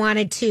people who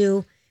wanted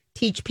to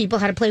teach people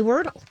how to play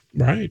Wordle.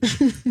 Right.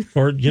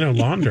 Or,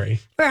 laundry.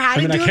 Or how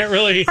to do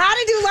laundry.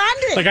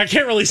 Like, I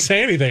can't really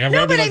say anything. I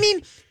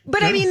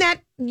mean that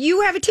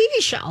you have a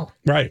TV show.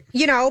 Right.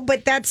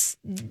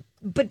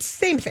 But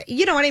same thing.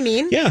 You know what I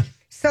mean? Yeah.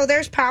 So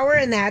there's power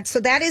in that. So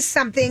that is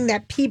something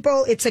that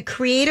people, it's a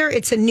creator,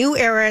 it's a new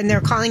era, and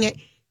they're calling it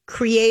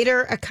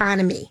creator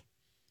economy.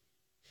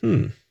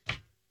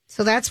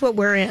 So that's what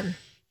we're in.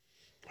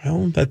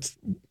 Well, that's,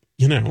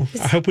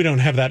 I hope we don't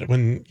have that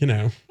when,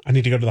 I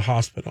need to go to the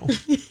hospital.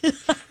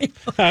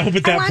 I hope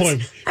at that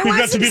point, we've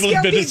got some people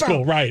who've been to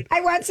school, right?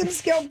 I want some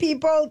skilled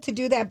people to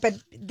do that, but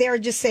they're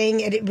just saying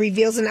it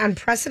reveals an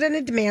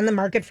unprecedented demand in the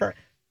market for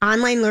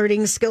online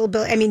learning, skill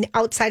building. I mean,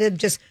 outside of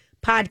just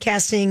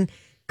podcasting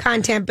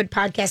content, but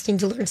podcasting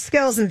to learn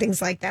skills and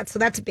things like that. So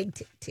that's a big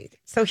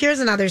So here's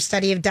another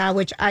study of Dow,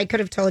 which I could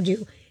have told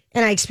you,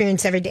 and I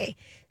experience every day.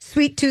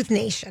 Sweet Tooth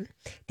Nation.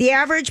 The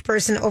average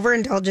person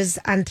overindulges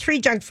on 3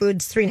 junk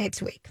foods 3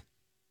 nights a week.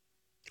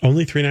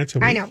 Only 3 nights a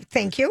week? I know.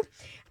 Thank you.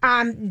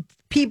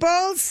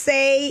 People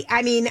say,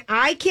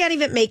 I can't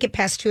even make it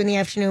past 2 in the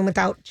afternoon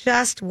without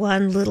just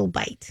one little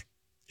bite.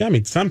 Yeah,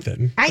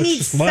 something. I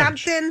need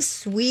something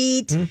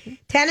sweet.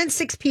 10 in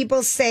 6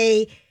 people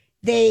say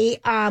they,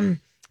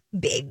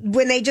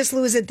 when they just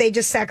lose it, they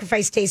just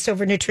sacrifice taste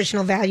over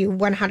nutritional value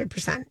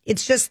 100%.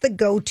 It's just the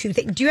go-to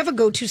thing. Do you have a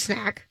go-to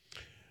snack?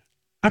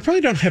 I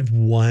probably don't have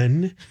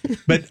one,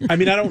 but I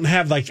don't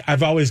have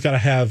I've always got to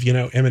have,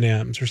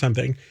 M&Ms or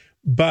something,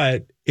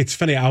 but it's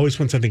funny. I always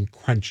want something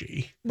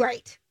crunchy.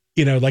 Right.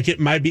 It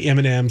might be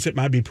M&Ms, it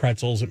might be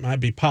pretzels, it might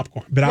be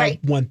popcorn, but I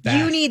want that.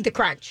 You need the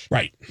crunch.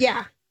 Right.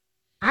 Yeah.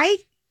 I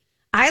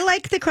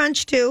like the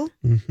crunch too.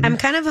 I'm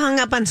kind of hung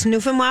up on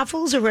Snoofin'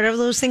 Waffles or whatever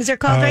those things are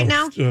called right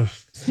now.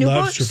 Love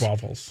Stroop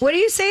Waffles. What do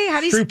you say? How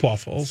do you Stroop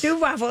Waffles.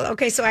 Stroop Waffle.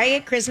 Okay, so I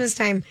at Christmas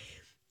time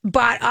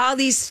bought all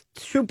these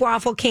Stroop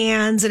Waffle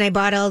cans, and I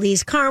bought all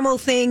these caramel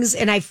things,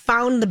 and I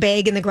found the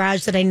bag in the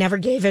garage that I never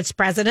gave its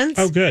presidents.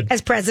 Oh, good.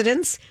 As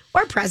presidents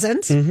or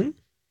presents.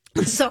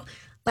 So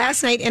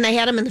last night, and I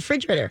had them in the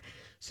refrigerator.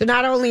 So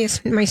not only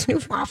is my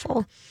Snoop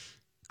Waffle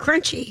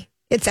crunchy,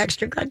 it's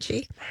extra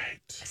crunchy. Right.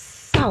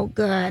 So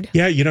good.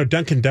 Yeah,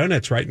 Dunkin'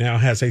 Donuts right now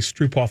has a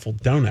Stroop Waffle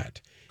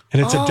donut.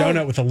 And it's a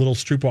donut with a little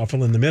Stroop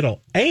Waffle in the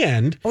middle.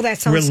 And that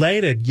sounds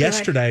related, good.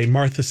 Yesterday,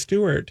 Martha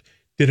Stewart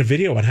did a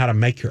video on how to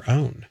make your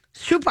own.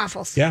 Stroop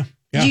Waffles. Yeah.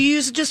 Do you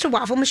use just a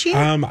waffle machine?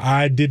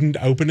 I didn't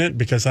open it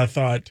because I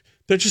thought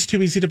they're just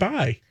too easy to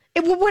buy.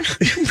 It will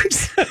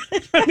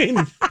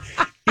 100%.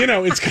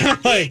 It's kind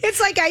of like...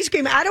 It's like ice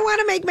cream. I don't want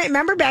to make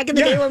remember back in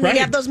the day when we'd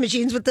have those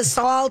machines with the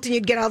salt and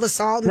you'd get all the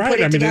salt and put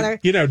it together?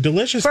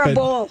 Delicious. For a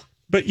bowl.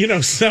 But,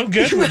 so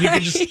good when you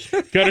can just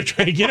go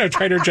to,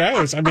 Trader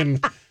Joe's.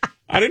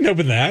 I didn't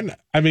open that.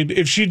 I mean,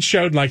 if she'd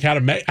showed like how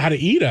to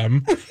eat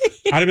them,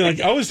 I'd have been like,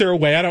 oh, is there a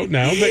way? I don't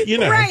know. But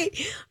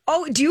Right.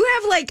 Oh, do you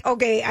have like,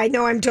 okay, I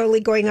know I'm totally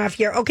going off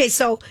here. Okay,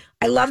 so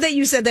I love that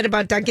you said that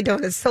about Dunkin'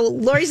 Donuts. So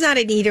Lori's not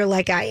an eater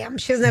like I am.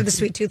 She doesn't have the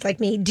sweet tooth like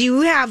me. Do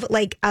you have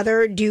like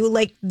do you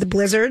like the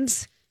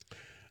Blizzards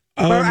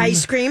or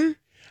ice cream?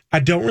 I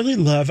don't really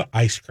love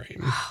ice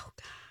cream. Oh,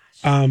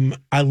 gosh.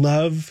 I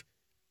love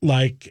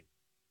like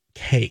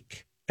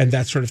cake and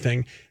that sort of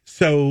thing.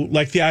 So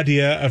like the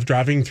idea of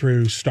driving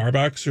through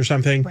Starbucks or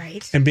something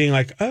and being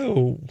like,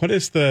 oh,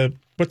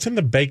 what's in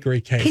the bakery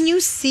cake? Can you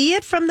see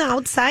it from the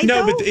outside?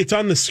 No, but it's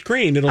on the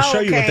screen. It'll show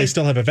you what they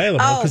still have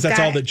available because that's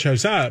all that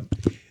shows up.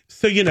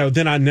 So,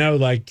 then I know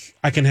like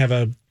I can have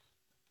a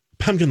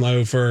pumpkin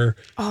loaf or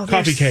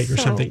coffee cake or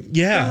something.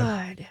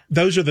 Yeah. Good.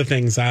 Those are the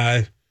things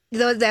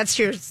that's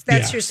your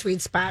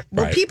sweet spot.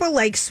 Well, people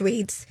like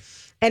sweets.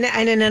 And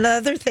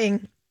another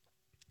thing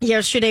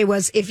yesterday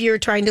was if you're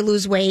trying to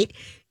lose weight,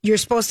 you're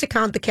supposed to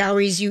count the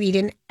calories you eat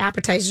in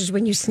appetizers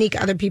when you sneak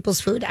other people's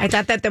food. I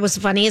thought that was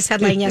the funniest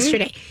headline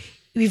yesterday.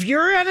 If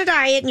you're on a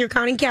diet and you're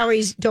counting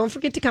calories, don't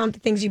forget to count the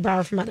things you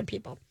borrow from other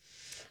people.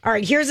 All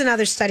right, here's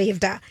another study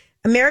of that.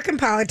 American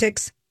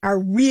politics are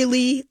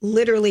really,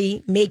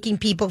 literally making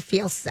people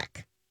feel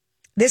sick.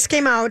 This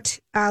came out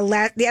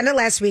the end of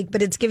last week,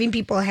 but it's giving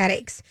people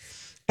headaches.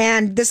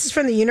 And this is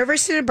from the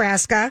University of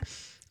Nebraska.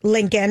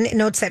 Lincoln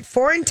notes that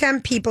 4 in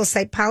 10 people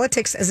cite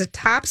politics as a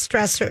top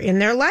stressor in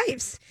their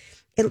lives.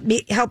 It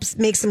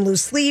makes them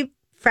lose sleep,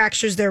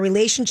 fractures their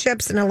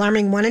relationships. An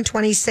alarming 1 in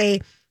 20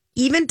 say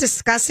even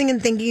discussing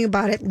and thinking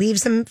about it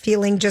leaves them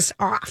feeling just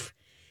off.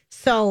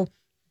 So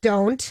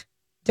don't.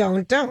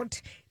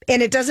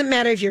 And it doesn't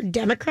matter if you're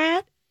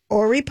Democrat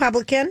or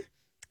Republican.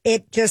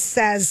 It just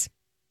says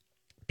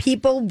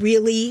people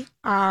really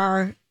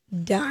are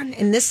done.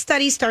 And this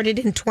study started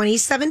in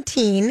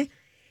 2017.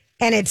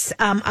 And it's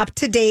up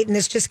to date, and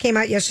this just came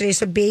out yesterday.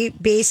 So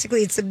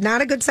basically, it's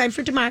not a good sign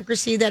for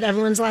democracy that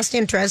everyone's lost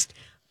interest,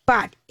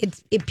 but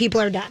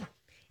people are done.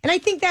 And I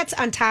think that's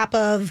on top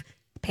of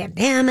the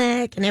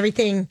pandemic and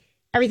everything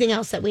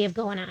else that we have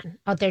going on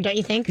out there, don't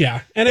you think?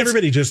 Yeah, and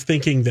everybody just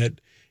thinking that,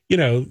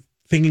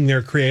 thinking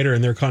their creator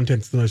and their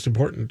content's the most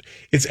important.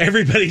 It's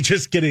everybody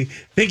just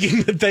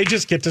thinking that they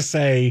just get to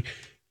say,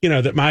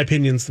 that my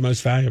opinion's the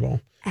most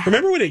valuable.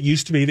 Remember when it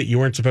used to be that you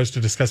weren't supposed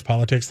to discuss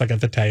politics like at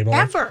the table?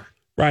 Ever.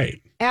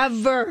 Right.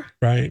 Ever.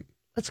 Right.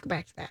 Let's go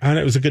back to that. And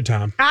it was a good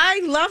time.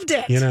 I loved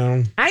it.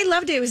 I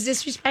loved it. It was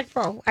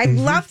disrespectful. I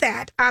love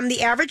that.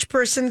 The average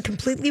person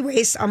completely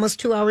wastes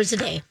almost 2 hours a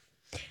day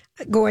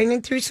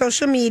going through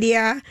social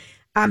media,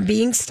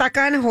 being stuck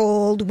on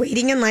hold,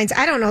 waiting in lines.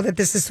 I don't know that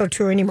this is so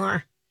true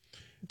anymore.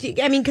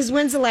 Because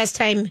when's the last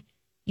time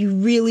you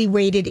really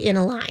waited in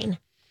a line?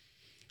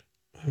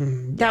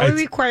 That would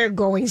require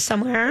going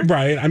somewhere.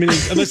 Right.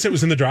 Unless it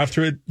was in the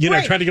drive-thru,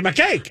 trying to get my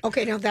cake.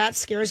 Okay, no, that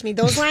scares me.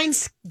 Those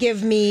lines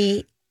give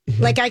me,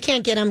 I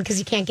can't get them because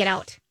you can't get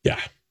out. Yeah.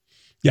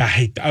 Yeah, I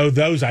hate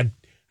those. I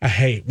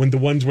hate when the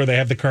ones where they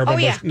have the curb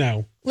on those.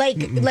 No.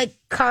 Like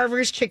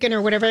Carver's chicken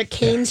or whatever,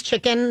 Cane's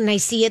chicken, and I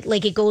see it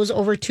like it goes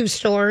over 2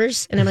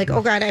 stores, and I'm like,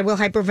 oh God, I will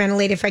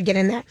hyperventilate if I get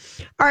in that.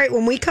 All right,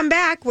 when we come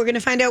back, we're going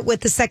to find out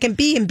what the second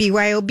B in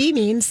BYOB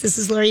means. This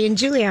is Lori and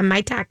Julia on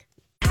My Talk.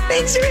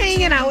 Thanks for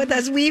hanging out with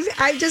us.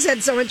 I've just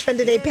had so much fun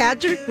today.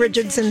 Patrick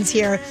Richardson's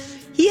here.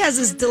 He has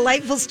this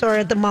delightful store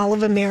at the Mall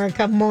of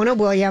America, Mona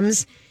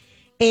Williams.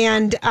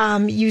 And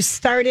you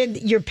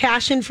started, your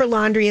passion for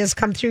laundry has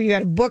come through. You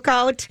had a book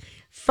out,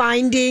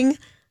 Finding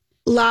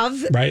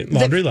Love. Right,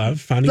 Laundry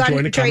Love, Finding Joy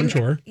in a Common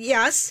Chore.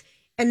 Yes.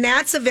 And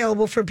that's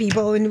available for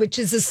people, and which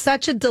is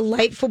such a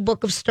delightful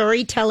book of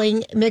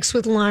storytelling mixed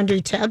with laundry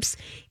tips.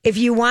 If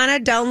you want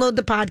to download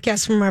the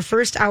podcast from our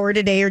first hour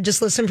today or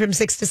just listen from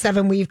 6 to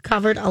 7, we've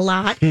covered a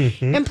lot.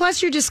 And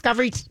plus your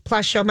Discovery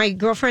Plus show. My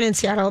girlfriend in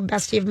Seattle, a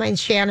bestie of mine,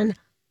 Shannon,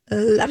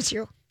 loves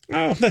you.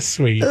 Oh, that's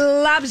sweet.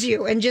 Loves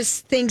you and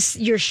just thinks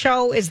your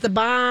show is the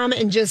bomb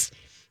and just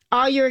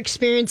all your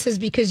experiences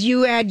because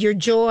you add your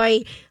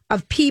joy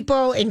of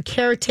people and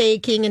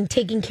caretaking and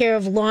taking care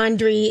of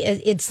laundry.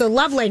 It's the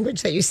love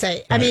language that you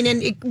say. Right.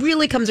 And it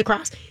really comes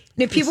across.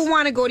 And if people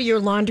want to go to your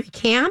laundry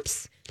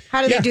camps,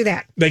 how do they do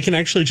that? They can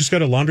actually just go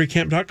to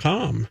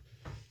laundrycamp.com.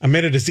 I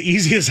made it as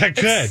easy as I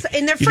could.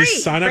 And they're free. You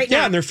just sign up. Right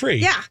now. And they're free.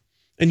 Yeah.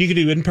 And you can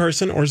do in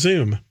person or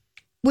Zoom.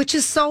 Which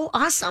is so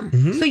awesome.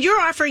 So you're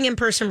offering in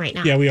person right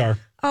now. Yeah, we are.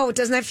 Oh,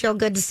 doesn't that feel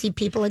good to see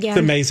people again? It's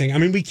amazing.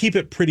 We keep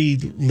it pretty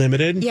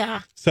limited.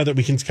 Yeah. So that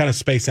we can kind of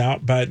space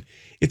out, but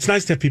it's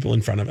nice to have people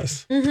in front of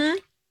us.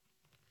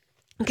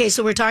 Okay,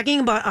 so we're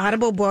talking about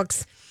Audible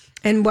books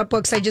and what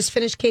books. I just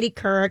finished Katie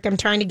Couric. I'm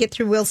trying to get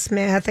through Will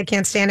Smith. I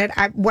can't stand it.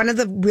 One of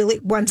the really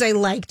ones I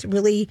liked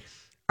really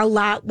a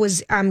lot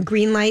was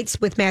Green Lights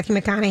with Matthew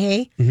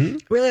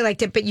McConaughey. Really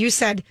liked it, but you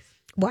said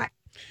what?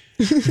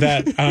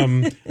 That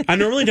I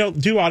normally don't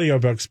do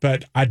audiobooks,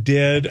 but I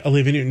did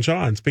Olivia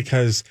Newton-John's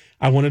because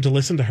I wanted to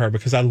listen to her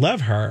because I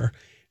love her.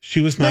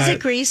 She was my... Was it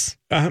Grease?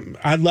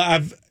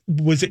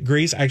 Was it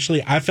Grease?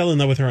 Actually, I fell in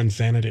love with her on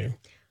Xanadu.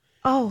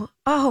 Oh,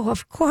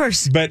 of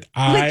course. But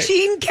with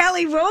Gene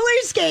Kelly roller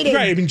skating.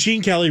 Right. I mean,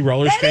 Gene Kelly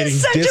roller skating,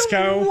 such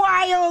disco. A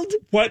wild.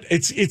 What?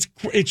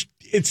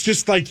 It's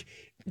just like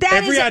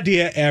every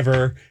idea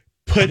ever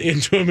put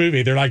into a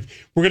movie. They're like,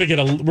 we're gonna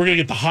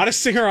get the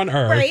hottest singer on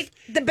earth, right?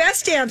 The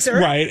best dancer,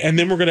 right? And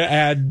then we're gonna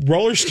add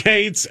roller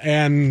skates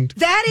and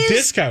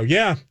disco.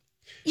 Yeah.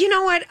 You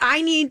know what?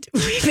 I need to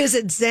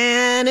revisit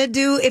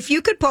Xanadu. If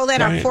you could pull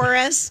that up for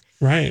us.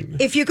 Right.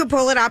 If you could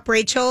pull it up,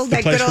 Rachel,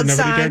 that good old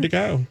song. Dared to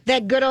go.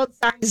 That good old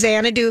song,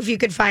 Xanadu, if you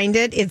could find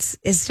it. It's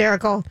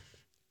hysterical.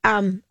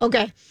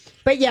 Okay.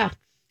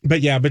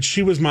 But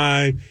she was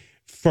my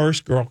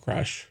first girl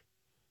crush.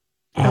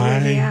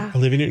 Olivia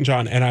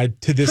Newton-John. And I,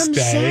 to this From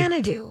day.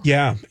 Xanadu.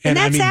 Yeah. And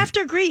that's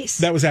after Grease.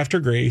 That was after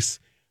Grease.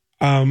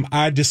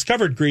 I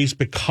discovered Grease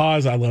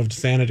because I loved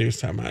Xanadu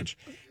so much.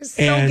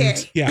 So gay.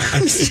 Yeah,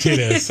 it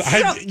is.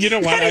 You know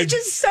what? That is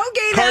just so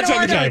gay. Cards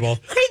that on the order. table.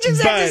 I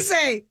just have to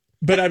say.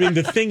 But I mean,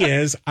 the thing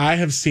is, I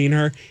have seen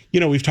her.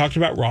 You know, we've talked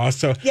about Ross,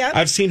 so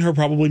I've seen her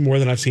probably more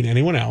than I've seen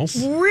anyone else.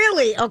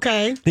 Really?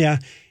 Okay. Yeah,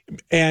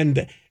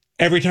 and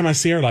every time I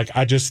see her,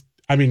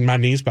 my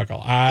knees buckle.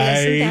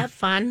 Isn't that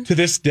fun? To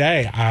this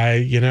day,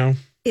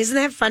 Isn't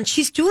that fun?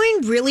 She's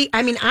doing really.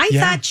 I mean, I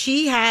thought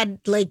she had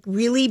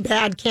really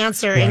bad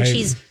cancer, and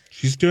she's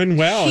doing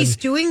well. She's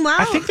doing well.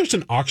 I think there's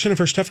an auction of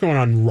her stuff going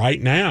on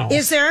right now.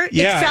 Is there?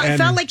 Yeah. It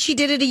felt like she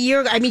did it a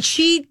year ago. I mean,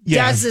 she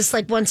does this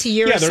once a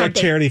year or something. Yeah, they're like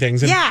charity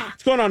things. And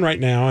it's going on right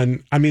now.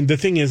 And I mean, the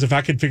thing is, if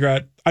I could figure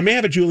out, I may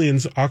have a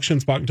Julian's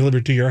auction spot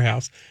delivered to your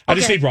house. I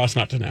just need Ross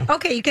not to know.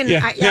 Okay, you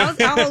can. I'll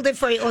hold it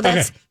for you. Oh,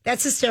 that's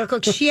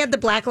hysterical. She had the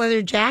black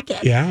leather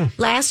jacket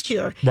last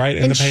year. Right,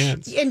 and the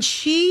pants. And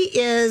she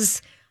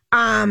is,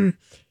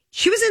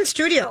 she was in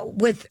studio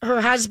with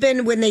her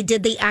husband when they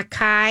did the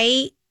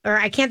Acai, or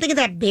I can't think of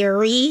that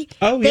berry.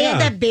 Oh, They had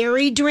that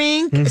berry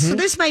drink. Mm-hmm. So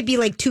this might be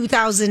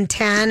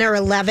 2010 or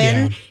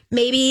 11,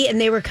 maybe.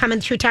 And they were coming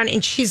through town,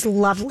 and she's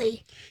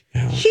lovely.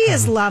 Yeah, she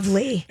is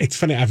lovely. It's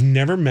funny. I've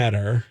never met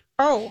her.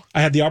 Oh.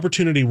 I had the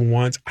opportunity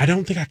once. I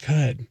don't think I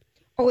could.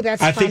 Oh, that's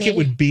funny. I think it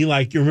would be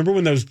like, you remember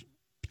when those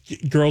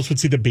girls would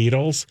see the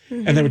Beatles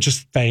and they would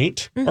just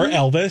faint? Or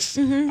Elvis?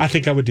 I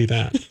think I would do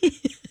that.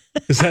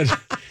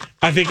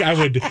 I think I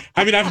would.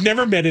 I mean, I've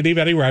never met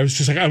anybody where I was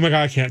just like, oh my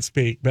God, I can't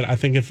speak. But I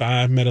think if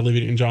I met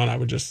Olivia Newton-John, I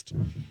would just,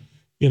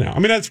 I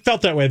mean, I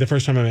felt that way the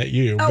first time I met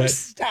you. Oh,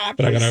 stop.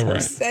 But I got over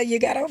it. You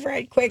got over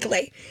it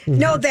quickly. Mm-hmm.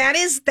 No,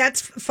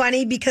 that's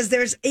funny because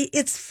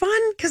it's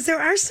fun because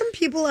there are some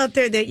people out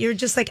there that you're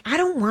just like, I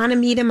don't want to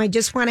meet him. I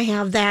just want to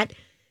have that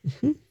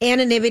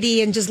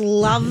anonymity and just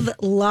love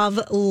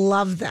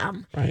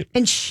them. Right.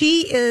 And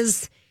she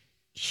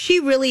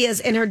really is.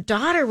 And her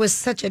daughter was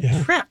such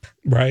a trip.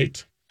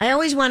 Right. I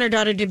always want her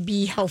daughter to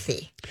be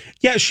healthy.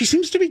 Yeah, she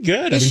seems to be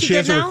good. She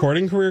has a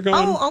recording career going.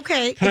 Oh,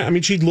 okay.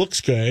 She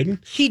looks good.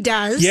 She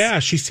does. Yeah,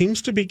 she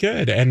seems to be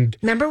good. And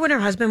remember when her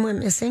husband went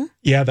missing?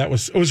 Yeah, it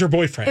was her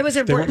boyfriend. It was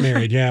her boyfriend. They weren't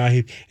married.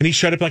 Yeah, he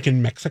showed up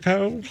in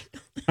Mexico.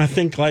 I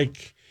think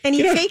and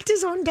he faked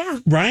his own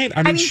death. Right.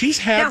 I mean she's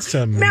had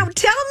some. Now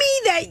tell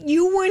me that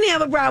you wouldn't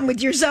have a problem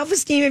with your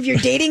self-esteem if you're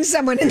dating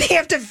someone and they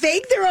have to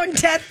fake their own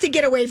death to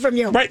get away from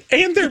you. Right.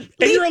 And you're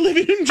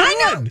Olivia Newton-John. I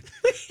know.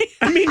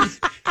 I mean,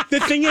 the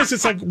thing is,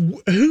 it's like,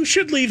 who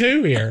should leave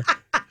who here?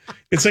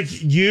 It's like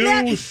you.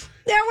 That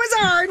was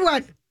a hard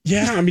one.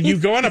 Yeah. I mean, you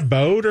go on a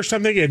boat or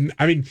something, and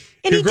I mean,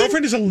 your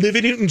girlfriend is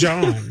Olivia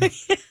Newton-John.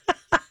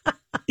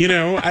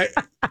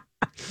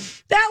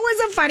 That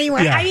was a funny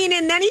one. Yeah. I mean,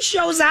 and then he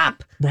shows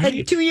up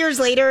 2 years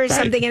later or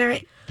something.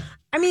 And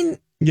I mean,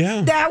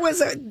 that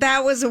was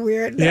a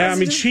weird.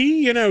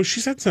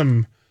 She's had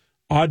some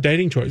odd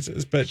dating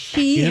choices, but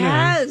she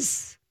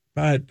has.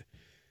 But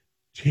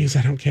geez,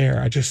 I don't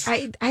care.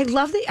 I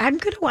love the. I'm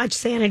going to watch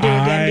Xanadu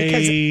again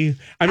because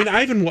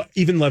I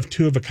even love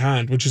Two of a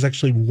Kind, which is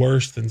actually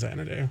worse than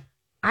Xanadu.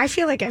 I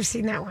feel like I've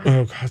seen that one.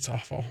 Oh God, it's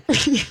awful.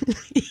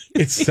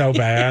 It's so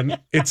bad.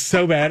 It's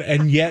so bad,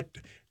 and yet.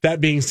 That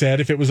being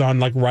said, if it was on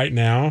right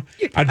now,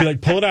 I'd be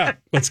like, pull it up.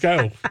 Let's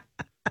go.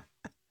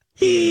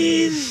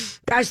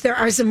 Gosh, there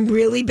are some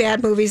really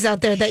bad movies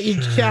out there that you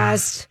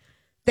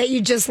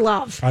just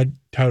love. I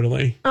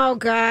totally. Oh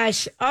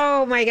gosh.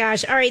 Oh my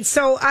gosh. All right.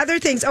 So other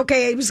things.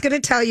 Okay, I was going to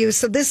tell you.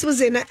 So this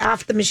was in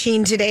Off the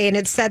Machine today, and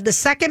it said the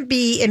second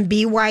B in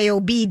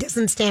BYOB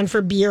doesn't stand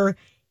for beer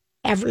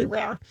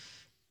everywhere.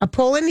 A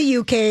poll in the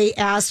UK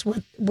asked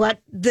what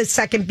the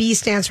second B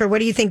stands for. What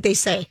do you think they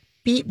say?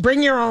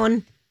 Bring your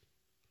own.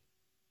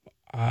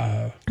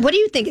 What do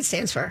you think it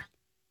stands for?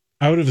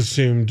 I would have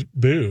assumed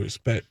booze,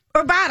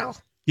 or bottle.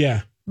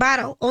 Yeah,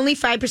 bottle. Only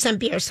 5%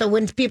 beer. So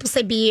when people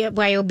say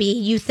BYOB,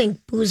 you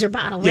think booze or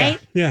bottle, right?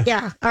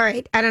 Yeah. All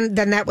right.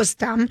 Then that was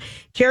dumb.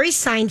 Jerry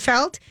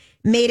Seinfeld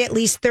made at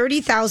least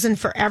 $30,000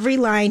 for every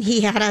line he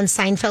had on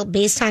Seinfeld,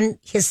 based on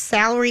his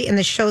salary in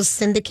the show's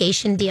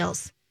syndication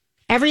deals.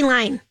 Every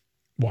line.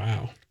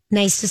 Wow.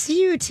 Nice to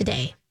see you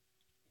today.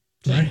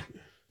 Right.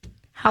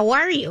 How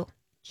are you,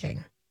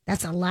 Jing?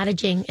 That's a lot of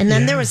jing. And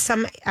then there was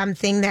some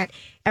thing that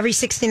every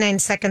 69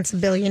 seconds a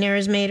billionaire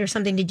is made or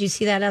something. Did you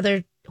see that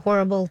other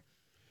horrible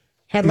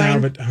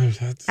headline. No, but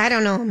that's I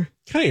don't know.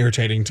 kind of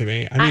irritating to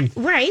me. I mean,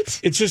 right?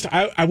 It's just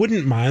I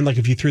wouldn't mind like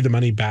if you threw the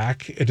money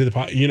back into the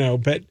pot,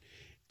 but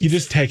you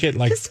just take it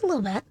like just a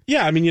little bit.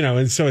 Yeah, I mean,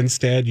 and so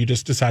instead you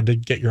just decide to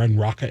get your own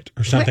rocket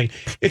or something.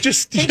 It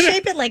just and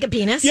shape it like a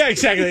penis. Yeah,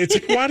 exactly. It's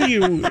like, why do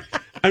you?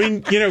 I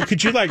mean,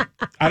 could you like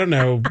I don't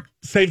know,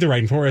 save the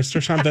rainforest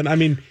or something? I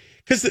mean,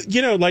 because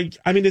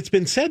it's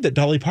been said that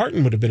Dolly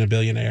Parton would have been a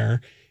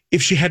billionaire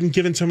if she hadn't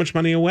given so much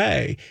money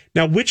away.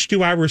 Now, which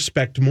do I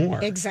respect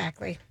more?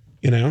 Exactly.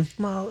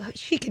 Well,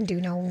 she can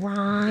do no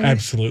wrong.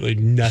 Absolutely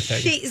nothing.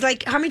 She's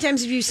like, how many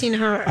times have you seen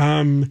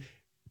her?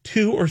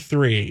 2 or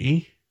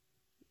 3.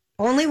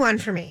 Only one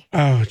for me.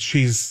 Oh,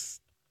 she's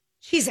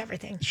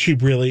everything. She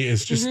really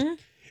is just. Mm-hmm.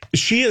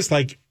 She is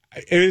like.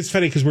 It's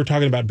funny because we're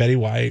talking about Betty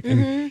White,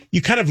 and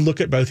you kind of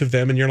look at both of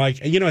them, and you're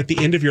like, at the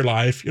end of your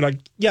life, you're like,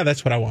 yeah,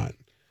 that's what I want.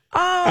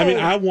 Oh, I mean,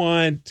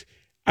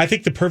 I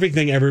think the perfect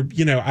thing ever.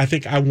 I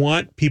think I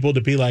want people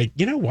to be like,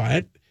 you know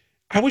what?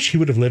 I wish he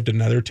would have lived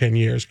another 10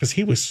 years because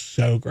he was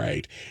so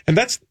great, and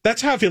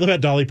that's how I feel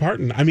about Dolly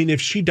Parton. I mean, if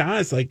she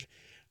dies,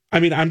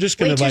 I'm just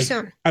gonna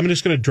I'm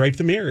just gonna drape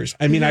the mirrors.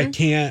 I mean, I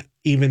can't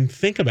even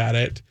think about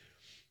it.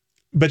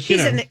 But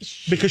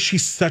because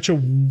she's such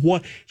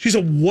she's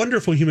a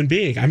wonderful human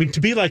being. I mean, to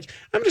be like,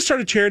 I'm going to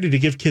start a charity to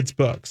give kids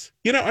books.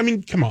 I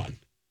mean, come on,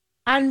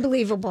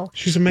 unbelievable.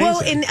 She's amazing.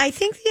 Well, and I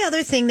think the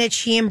other thing that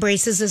she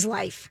embraces is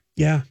life.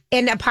 Yeah.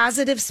 And a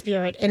positive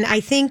spirit. And I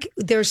think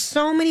there's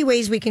so many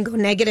ways we can go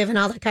negative and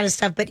all that kind of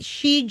stuff, but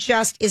she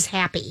just is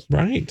happy.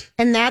 Right.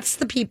 And that's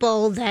the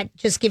people that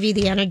just give you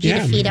the energy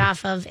to feed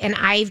off of. And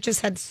I've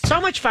just had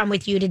so much fun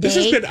with you today. This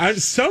has been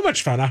so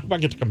much fun. I hope I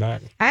get to come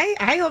back.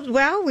 I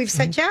hope, we've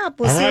set you up.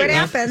 We'll see what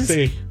happens.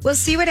 We'll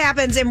see what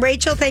happens. And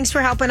Rachel, thanks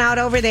for helping out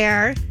over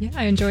there. Yeah,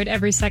 I enjoyed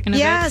every second of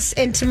it. Yes.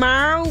 And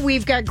tomorrow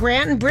we've got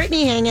Grant and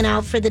Brittany hanging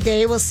out for the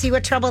day. We'll see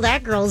what trouble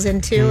that girl's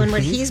into and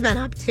what he's been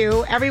up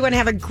to. Everyone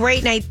have a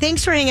great night.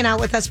 Thanks for hanging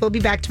out with us. We'll be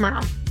back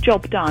tomorrow.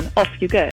 Job done. Off you go.